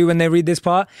everyone's going to do when they read this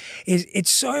part, is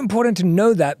it's so important to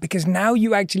know that, because now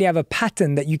you actually have a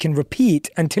pattern that you can repeat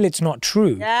until it's not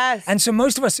true. Yes. And so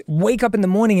most of us wake up in the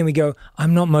morning and we go,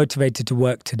 I'm not motivated to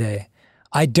work today.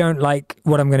 I don't like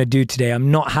what I'm going to do today.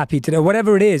 I'm not happy today,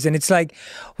 whatever it is. And it's like,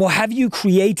 well, have you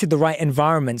created the right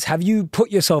environments? Have you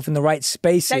put yourself in the right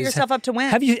spaces? Set yourself up to win.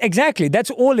 Have you? Exactly.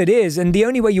 That's all it is. And the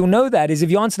only way you'll know that is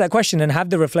if you answer that question and have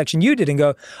the reflection you did and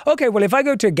go, okay, well, if I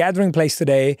go to a gathering place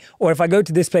today, or if I go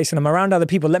to this place and I'm around other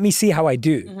people, let me see how I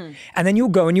do. Mm-hmm. And then you'll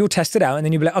go and you'll test it out. And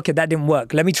then you'll be like, okay, that didn't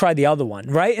work. Let me try the other one.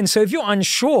 Right. And so if you're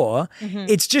unsure,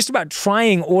 it's just about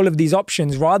trying all of these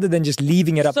options rather than just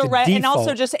leaving it up to default. And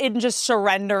also just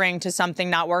surrendering to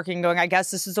something not working, going, I guess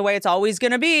this is the way it's always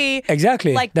going to be.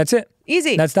 Exactly. Like, that's it.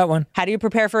 Easy. That's that one. How do you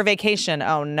prepare for a vacation?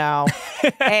 Oh, no.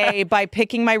 A, by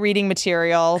picking my reading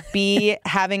material. B,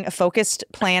 having a focused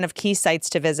plan of key sites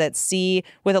to visit. C,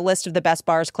 with a list of the best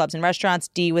bars, clubs, and restaurants.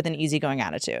 D, with an easygoing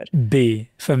attitude. B,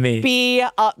 for me. B,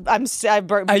 Are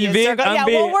you B? Yeah,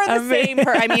 B. well, we're the same.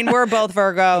 I mean, we're both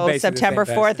Virgo, September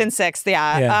 4th and 6th.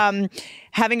 Yeah.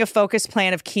 Having a focused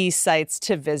plan of key sites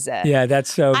to visit. Yeah,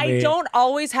 that's so me. I don't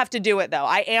always have to do it, though.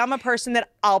 I am a person that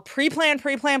I'll pre-plan,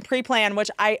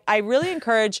 which I really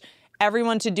encourage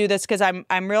everyone to do this, because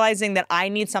I'm realizing that I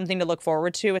need something to look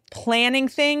forward to. Planning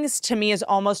things to me is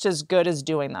almost as good as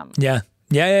doing them. Yeah.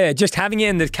 Just having it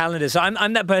in the calendar. So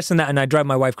I'm that person and I drive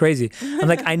my wife crazy. I'm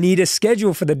like, I need a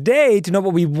schedule for the day to know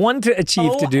what we want to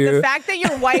achieve to do. The fact that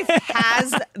your wife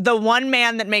has the one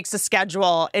man that makes a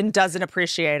schedule and doesn't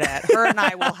appreciate it. Her and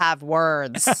I will have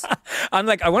words. I'm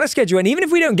like, I want a schedule. And even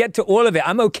if we don't get to all of it,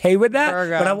 I'm okay with that.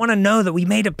 Virgo. But I want to know that we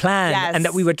made a plan and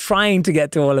that we were trying to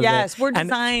get to all of it. Yes, we're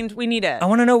designed. We need it. I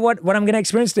want to know what I'm going to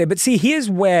experience today. But see, here's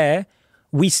where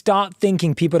we start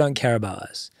thinking people don't care about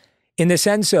us. In the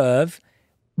sense of,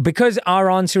 because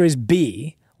our answer is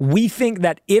B, we think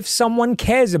that if someone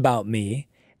cares about me,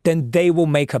 then they will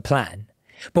make a plan.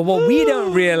 But what we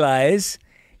don't realize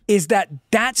is that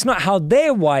that's not how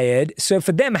they're wired. So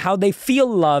for them, how they feel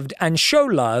loved and show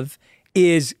love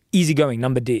is easygoing,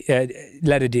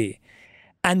 letter D.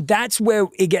 And that's where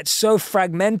it gets so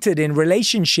fragmented in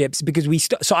relationships, because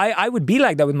so I would be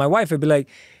like that with my wife. I'd be like,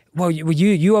 well,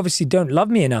 you obviously don't love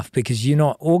me enough because you're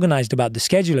not organized about the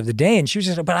schedule of the day. And she was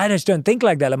just like, but I just don't think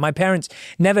like that. Like my parents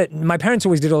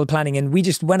always did all the planning and we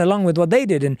just went along with what they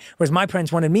did. And whereas my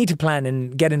parents wanted me to plan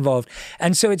and get involved.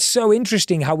 And so it's so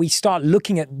interesting how we start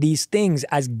looking at these things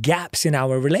as gaps in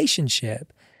our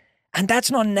relationship. And that's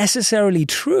not necessarily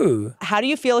true. How do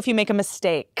you feel if you make a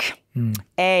mistake?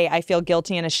 A, I feel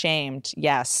guilty and ashamed.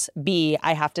 Yes. B,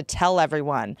 I have to tell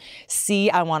everyone. C,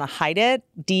 I want to hide it.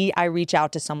 D, I reach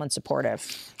out to someone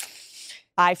supportive.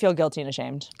 I feel guilty and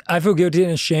ashamed. I feel guilty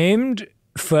and ashamed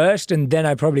first, and then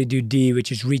I probably do D,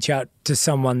 which is reach out to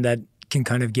someone that can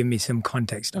kind of give me some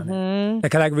context on it.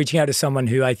 Like I like reaching out to someone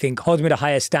who I think holds me to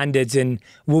higher standards and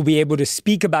will be able to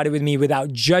speak about it with me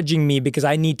without judging me, because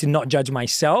I need to not judge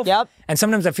myself. Yep. And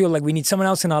sometimes I feel like we need someone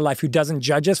else in our life who doesn't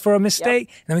judge us for a mistake.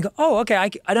 Yep. And then we go, oh, okay, I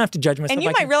don't have to judge myself. And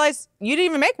you might realize you didn't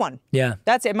even make one. Yeah.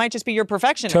 It might just be your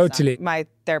perfectionism. Totally. My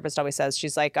therapist always says,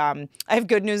 she's like, I have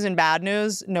good news and bad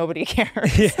news. Nobody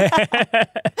cares.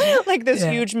 Like this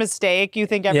huge mistake you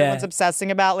think everyone's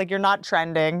obsessing about. Like you're not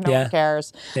trending. No one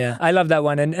cares. Yeah, I love that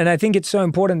one. And I think it's so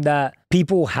important that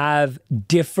people have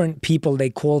different people they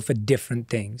call for different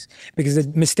things. Because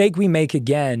the mistake we make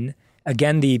again,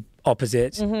 the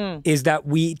opposite, is that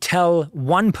we tell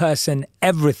one person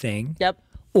everything. Yep.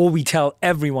 Or we tell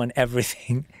everyone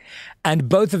everything. And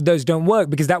both of those don't work,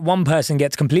 because that one person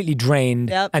gets completely drained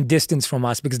and distanced from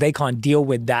us because they can't deal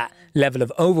with that level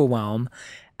of overwhelm.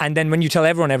 And then when you tell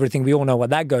everyone everything, we all know what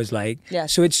that goes like.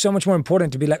 Yes. So it's so much more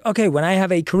important to be like, okay, when I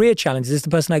have a career challenge, this is the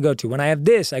person I go to. When I have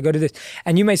this, I go to this.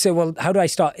 And you may say, well, how do I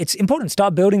start? It's important.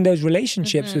 Start building those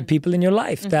relationships with people in your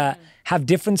life that have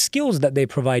different skills that they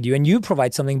provide you, and you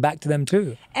provide something back to them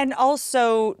too. And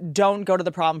also don't go to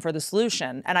the problem for the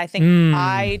solution. And I think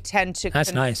I tend to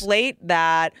conflate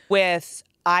that with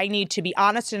I need to be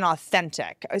honest and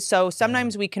authentic. So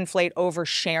sometimes we conflate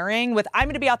oversharing with I'm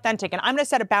going to be authentic and I'm going to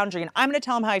set a boundary and I'm going to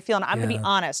tell them how I feel and I'm going to be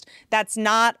honest. That's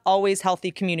not always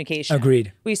healthy communication.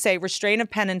 Agreed. We say restraint of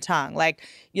pen and tongue. Like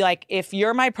if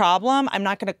you're my problem, I'm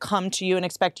not going to come to you and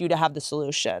expect you to have the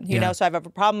solution. You know, so I have a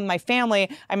problem with my family.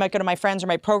 I might go to my friends or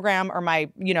my program or my,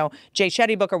 Jay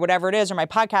Shetty book or whatever it is, or my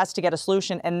podcast to get a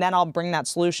solution. And then I'll bring that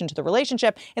solution to the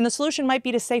relationship. And the solution might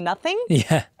be to say nothing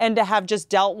and to have just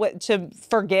dealt with, to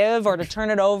forgive or to turn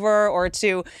it over or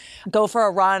to go for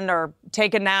a run or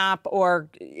take a nap or,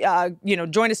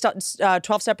 join a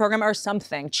 12-step program or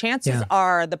something. Chances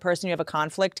are the person you have a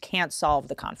conflict can't solve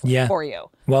the conflict for you.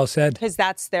 Well said. Because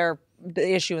that's the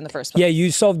issue in the first place. Yeah,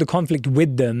 you solve the conflict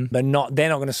with them, but they're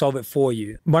not going to solve it for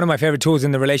you. One of my favorite tools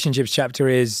in the relationships chapter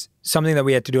is something that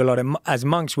we had to do a lot as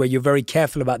monks, where you're very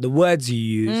careful about the words you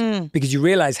use because you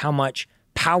realize how much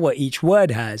power each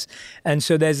word has. And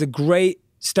so there's a great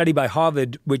study by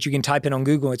Harvard, which you can type in on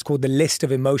Google. It's called The List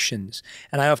of Emotions.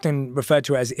 And I often refer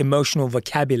to it as emotional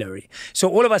vocabulary. So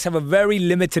all of us have a very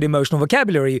limited emotional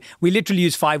vocabulary. We literally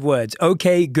use 5 words.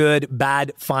 Okay, good,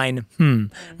 bad, fine,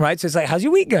 right? So it's like, how's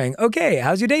your week going? Okay.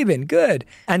 How's your day been? Good.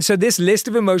 And so this list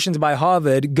of emotions by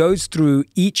Harvard goes through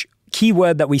each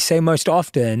keyword that we say most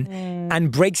often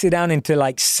and breaks it down into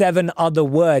like 7 other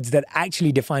words that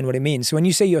actually define what it means. So when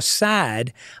you say you're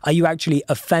sad, are you actually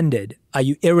offended? Are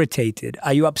you irritated?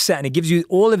 Are you upset? And it gives you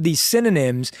all of these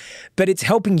synonyms, but it's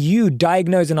helping you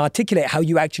diagnose and articulate how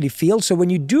you actually feel. So when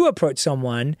you do approach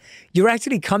someone, you're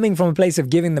actually coming from a place of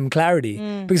giving them clarity.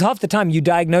 Because half the time you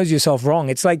diagnose yourself wrong.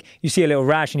 It's like you see a little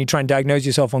rash and you try and diagnose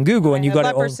yourself on Google and you got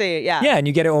leprosy, it all. Yeah, and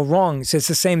you get it all wrong. So it's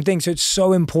the same thing. So it's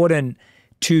so important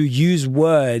to use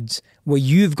words where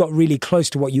you've got really close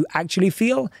to what you actually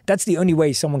feel. That's the only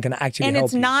way someone can actually help you. And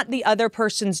it's not the other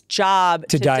person's job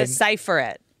to decipher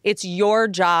it. It's your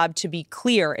job to be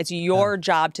clear. It's your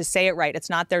job to say it right. It's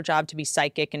not their job to be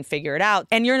psychic and figure it out.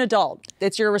 And you're an adult.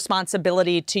 It's your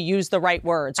responsibility to use the right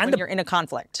words when you're in a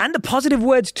conflict. And the positive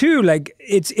words too. Like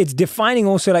it's defining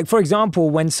also, like, for example,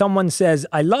 when someone says,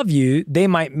 I love you, they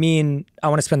might mean, I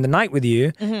want to spend the night with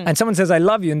you. And someone says, I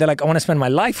love you, and they're like, I want to spend my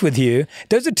life with you.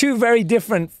 Those are two very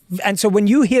different. And so when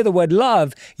you hear the word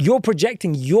love, you're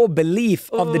projecting your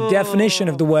belief of the definition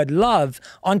of the word love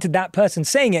onto that person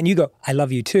saying it. And you go, I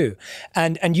love you too.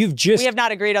 And you've just... We have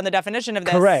not agreed on the definition of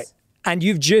this. Correct. And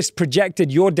you've just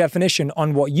projected your definition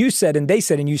on what you said and they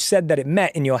said, and you said that it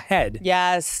met in your head.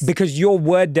 Yes. Because your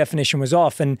word definition was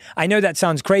off. And I know that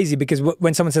sounds crazy because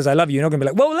when someone says, I love you, you're not going to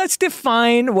be like, well, let's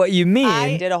define what you mean.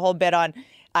 I did a whole bit on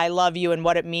I love you and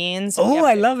what it means. Oh,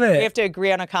 I love it. We have to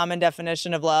agree on a common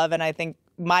definition of love. And I think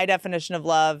my definition of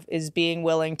love is being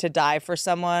willing to die for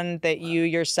someone that you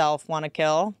yourself want to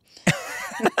kill.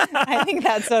 I think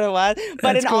that's what it was.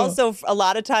 But That's cool. Also a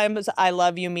lot of times I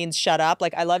love you means shut up.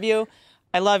 Like I love you.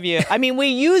 I love you. I mean, we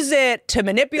use it to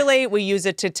manipulate. We use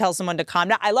it to tell someone to calm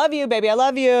down. I love you, baby. I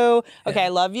love you. Okay, I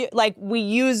love you. Like we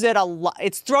use it a lot.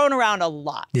 It's thrown around a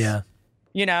lot. Yeah.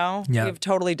 You know? Yeah. We've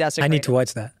totally desecrated. I need to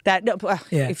watch that.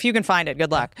 If you can find it,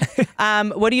 good luck.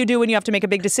 What do you do when you have to make a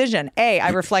big decision? A,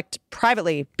 I reflect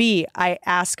privately. B, I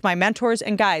ask my mentors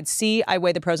and guides. C, I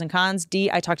weigh the pros and cons.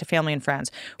 D, I talk to family and friends.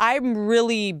 I'm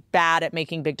really bad at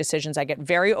making big decisions. I get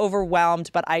very overwhelmed,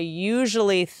 but I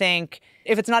usually think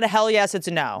if it's not a hell yes, it's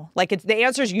a no. Like the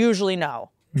answer is usually no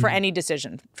for any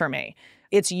decision for me.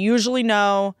 It's usually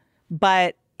no,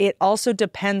 but it also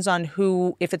depends on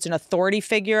who. If it's an authority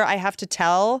figure I have to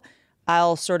tell,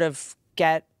 I'll sort of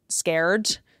get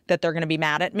scared that they're going to be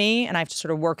mad at me, and I have to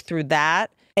sort of work through that.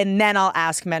 And then I'll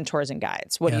ask mentors and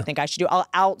guides, what do you think I should do? I'll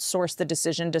outsource the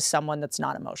decision to someone that's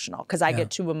not emotional because I get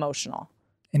too emotional.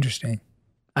 Interesting.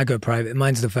 I go private.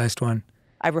 Mine's the first one.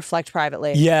 I reflect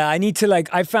privately. Yeah, I need to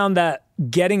I found that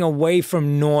getting away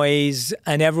from noise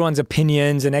and everyone's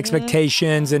opinions and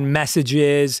expectations and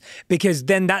messages, because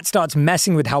then that starts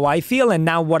messing with how I feel. And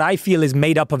now what I feel is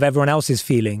made up of everyone else's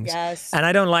feelings. Yes. And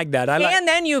I don't like that. And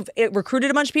then you've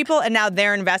recruited a bunch of people and now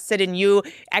they're invested in you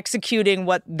executing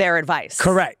what their advice.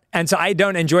 Correct. And so I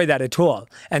don't enjoy that at all.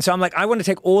 And so I'm like, I want to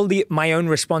take all my own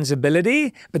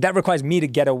responsibility, but that requires me to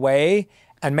get away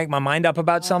and make my mind up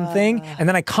about something. And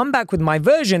then I come back with my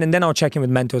version, and then I'll check in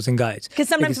with mentors and guides. Because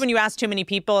sometimes when you ask too many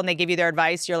people and they give you their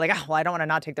advice, you're like, oh, well, I don't want to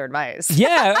not take their advice.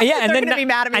 Yeah. And they're then going to be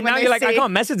mad at me and when now they you're like, see. I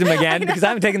can't message them again because I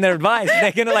haven't taken their advice.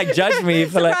 They're going to judge me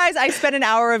for Surprise, I spent an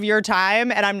hour of your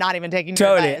time and I'm not even taking your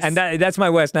Totally. advice. And that's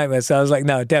my worst nightmare. So I was like,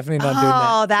 no, definitely not doing that.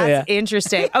 Oh, that's So, yeah.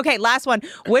 interesting. Okay, last one.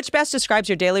 Which best describes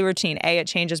your daily routine? A, it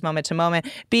changes moment to moment.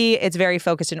 B, it's very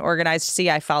focused and organized. C,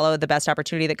 I follow the best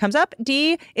opportunity that comes up.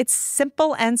 D, it's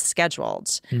simple and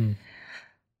scheduled.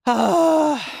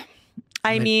 Oh,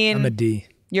 I'm a D.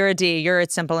 You're a D. You're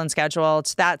it's simple and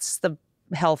scheduled. That's the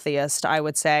healthiest, I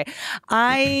would say.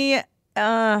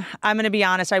 I'm going to be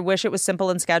honest. I wish it was simple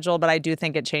and scheduled, but I do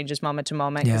think it changes moment to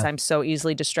moment because I'm so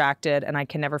easily distracted and I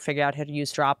can never figure out how to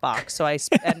use Dropbox. So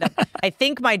I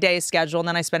think my day is scheduled and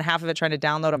then I spend half of it trying to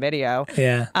download a video.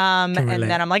 Yeah. And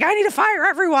then I'm like, I need to fire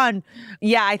everyone.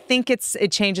 Yeah, I think it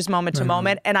changes moment to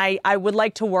moment. And I would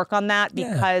like to work on that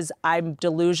because I'm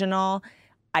delusional.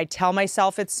 I tell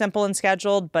myself it's simple and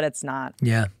scheduled, but it's not.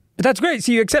 Yeah. But that's great.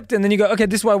 So you accept it and then you go, okay,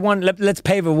 this is what I want. Let's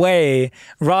pave a way,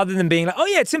 rather than being like, oh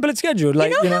yeah, it's simple and scheduled. You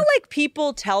know how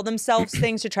people tell themselves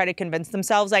things to try to convince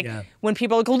themselves? When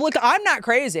people go, look, I'm not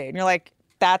crazy. And you're like,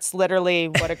 that's literally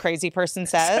what a crazy person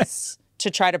says to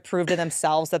try to prove to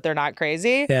themselves that they're not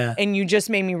crazy. Yeah. And you just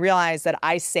made me realize that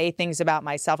I say things about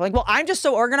myself. Like, well, I'm just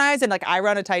so organized and I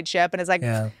run a tight ship. And it's like,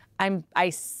 I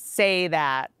say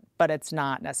that, but it's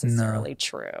not necessarily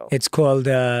true. It's called,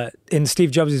 in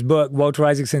Steve Jobs' book, Walter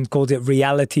Isaacson calls it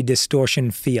reality distortion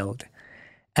field.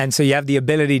 And so you have the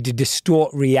ability to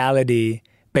distort reality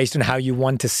based on how you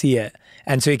want to see it.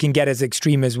 And so it can get as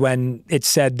extreme as when it's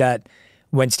said that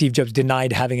when Steve Jobs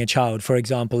denied having a child, for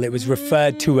example, it was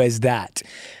referred to as that,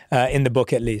 in the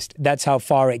book at least. That's how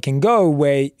far it can go,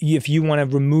 where if you want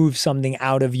to remove something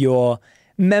out of your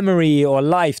memory or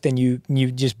life, then you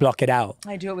just block it out.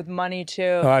 I do it with money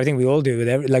too. Oh, I think we all do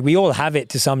with we all have it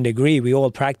to some degree. We all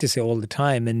practice it all the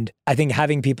time. And I think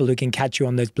having people who can catch you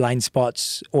on those blind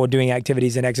spots or doing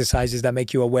activities and exercises that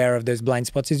make you aware of those blind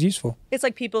spots is useful. It's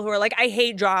like people who are like, I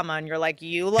hate drama. And you're like,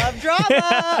 you love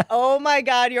drama. Oh my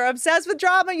God, you're obsessed with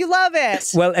drama. You love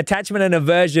it. Well, attachment and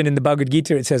aversion in the Bhagavad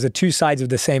Gita, it says, are two sides of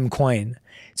the same coin.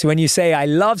 So when you say, I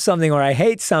love something or I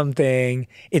hate something,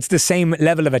 it's the same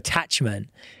level of attachment.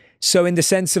 So in the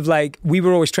sense of we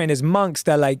were always trained as monks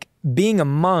that being a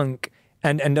monk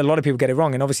And a lot of people get it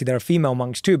wrong. And obviously there are female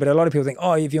monks too, but a lot of people think,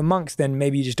 oh, if you're monks, then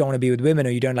maybe you just don't want to be with women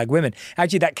or you don't like women.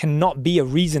 Actually, that cannot be a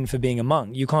reason for being a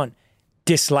monk. You can't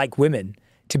dislike women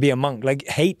to be a monk. Like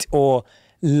hate or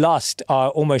lust are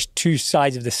almost two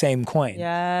sides of the same coin.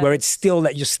 Yes. Where it's still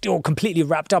that you're still completely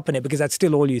wrapped up in it because that's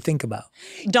still all you think about.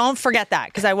 Don't forget that,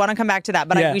 because I want to come back to that.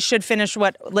 But we should finish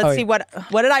what did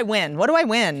I win? What do I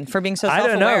win for being so self-aware?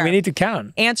 I don't know. We need to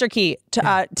count. Answer key.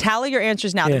 Tally your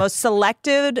answers now. The most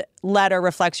selected letter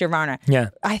reflects your Varna. Yeah.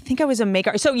 I think I was a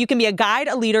maker. So you can be a guide,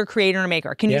 a leader, creator, and a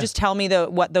maker. Can you just tell me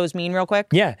what those mean real quick?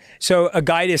 Yeah. So a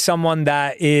guide is someone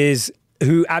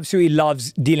who absolutely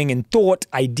loves dealing in thought,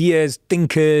 ideas,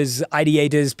 thinkers,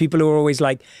 ideators, people who are always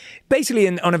like, basically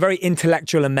on a very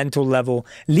intellectual and mental level.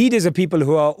 Leaders are people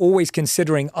who are always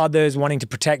considering others, wanting to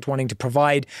protect, wanting to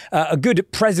provide. A good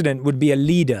president would be a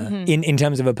leader in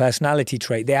terms of a personality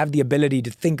trait. They have the ability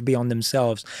to think beyond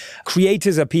themselves.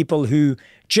 Creators are people who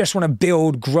just want to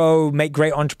build, grow, make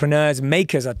great entrepreneurs.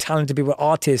 Makers are talented people,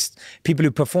 artists, people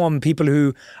who perform, people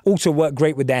who also work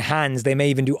great with their hands. They may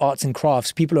even do arts and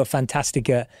crafts, people who are fantastic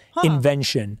at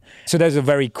invention. So those are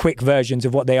very quick versions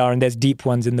of what they are, and there's deep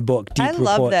ones in the book. I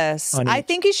love this. I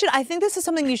think this is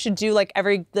something you should do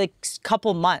every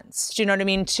couple months. Do you know what I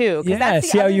mean, too? Yeah,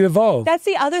 see how you evolve. That's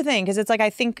the other thing, because it's I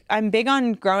think I'm big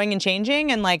on growing and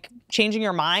changing, and changing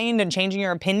your mind and changing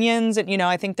your opinions. And,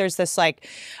 I think there's this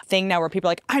thing now where people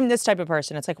are like, I'm this type of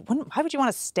person. It's why would you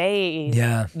want to stay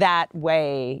that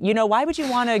way? Why would you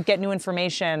want to get new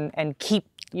information and keep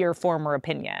your former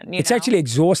opinion? It's actually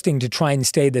exhausting to try and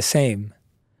stay the same,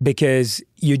 because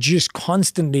you're just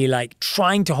constantly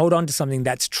trying to hold on to something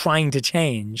that's trying to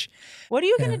change. What are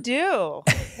you going to do?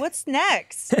 What's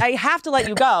next? I have to let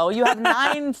you go. You have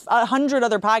 900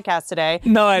 other podcasts today.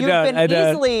 No, I don't.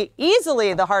 You've been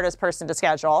easily the hardest person to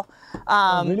schedule.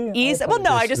 Really?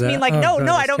 I just mean I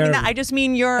don't mean that. I just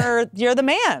mean you're the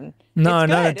man. No,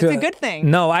 it's a good thing.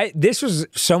 No, this was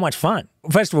so much fun.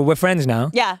 First of all, we're friends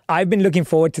now. Yeah. I've been looking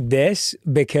forward to this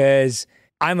because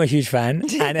I'm a huge fan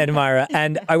and admirer,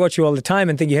 and I watch you all the time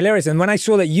and think you're hilarious. And when I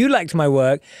saw that you liked my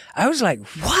work, I was like,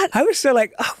 what? I was so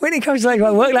when it comes to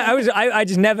my work, I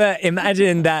just never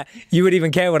imagined that you would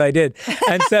even care what I did.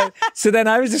 And so then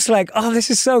I was just like, oh,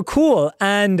 this is so cool.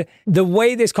 And the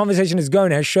way this conversation is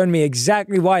going has shown me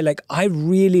exactly why. I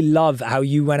really love how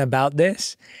you went about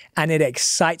this. And it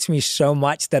excites me so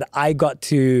much that I got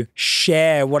to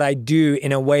share what I do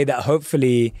in a way that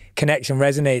hopefully connects and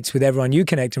resonates with everyone you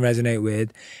connect and resonate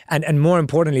with. And more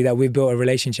importantly, that we've built a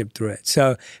relationship through it.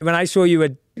 So when I saw you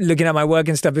were looking at my work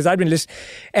and stuff, because I've been listening,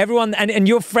 everyone, and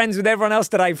you're friends with everyone else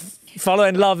that I follow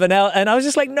and love, and I was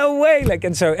just like, no way.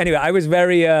 And so anyway, I was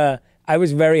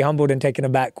very humbled and taken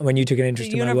aback when you took an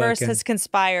interest in my work. The universe has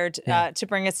conspired to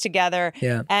bring us together.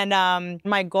 Yeah. And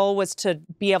my goal was to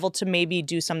be able to maybe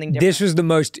do something different. This was the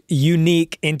most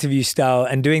unique interview style,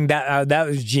 and doing that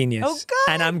was genius. Oh,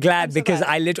 good. And I'm glad because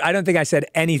I don't think I said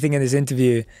anything in this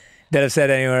interview that I've said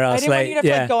anywhere else. I didn't want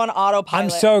you to go on autopilot. I'm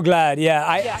so glad.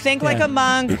 Yeah. Think like a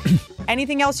monk.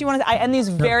 Anything else you want to? I end these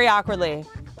very awkwardly.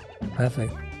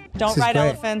 Perfect. Don't ride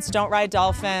elephants. Don't ride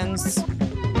dolphins.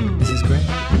 This is great.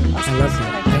 I love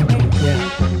that. Thank you.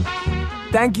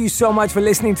 Yeah. Thank you so much for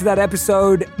listening to that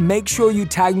episode. Make sure you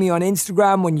tag me on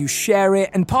Instagram when you share it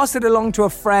and pass it along to a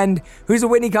friend who's a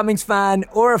Whitney Cummings fan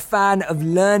or a fan of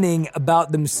learning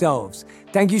about themselves.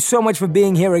 Thank you so much for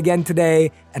being here again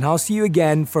today, and I'll see you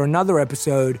again for another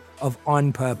episode of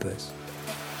On Purpose.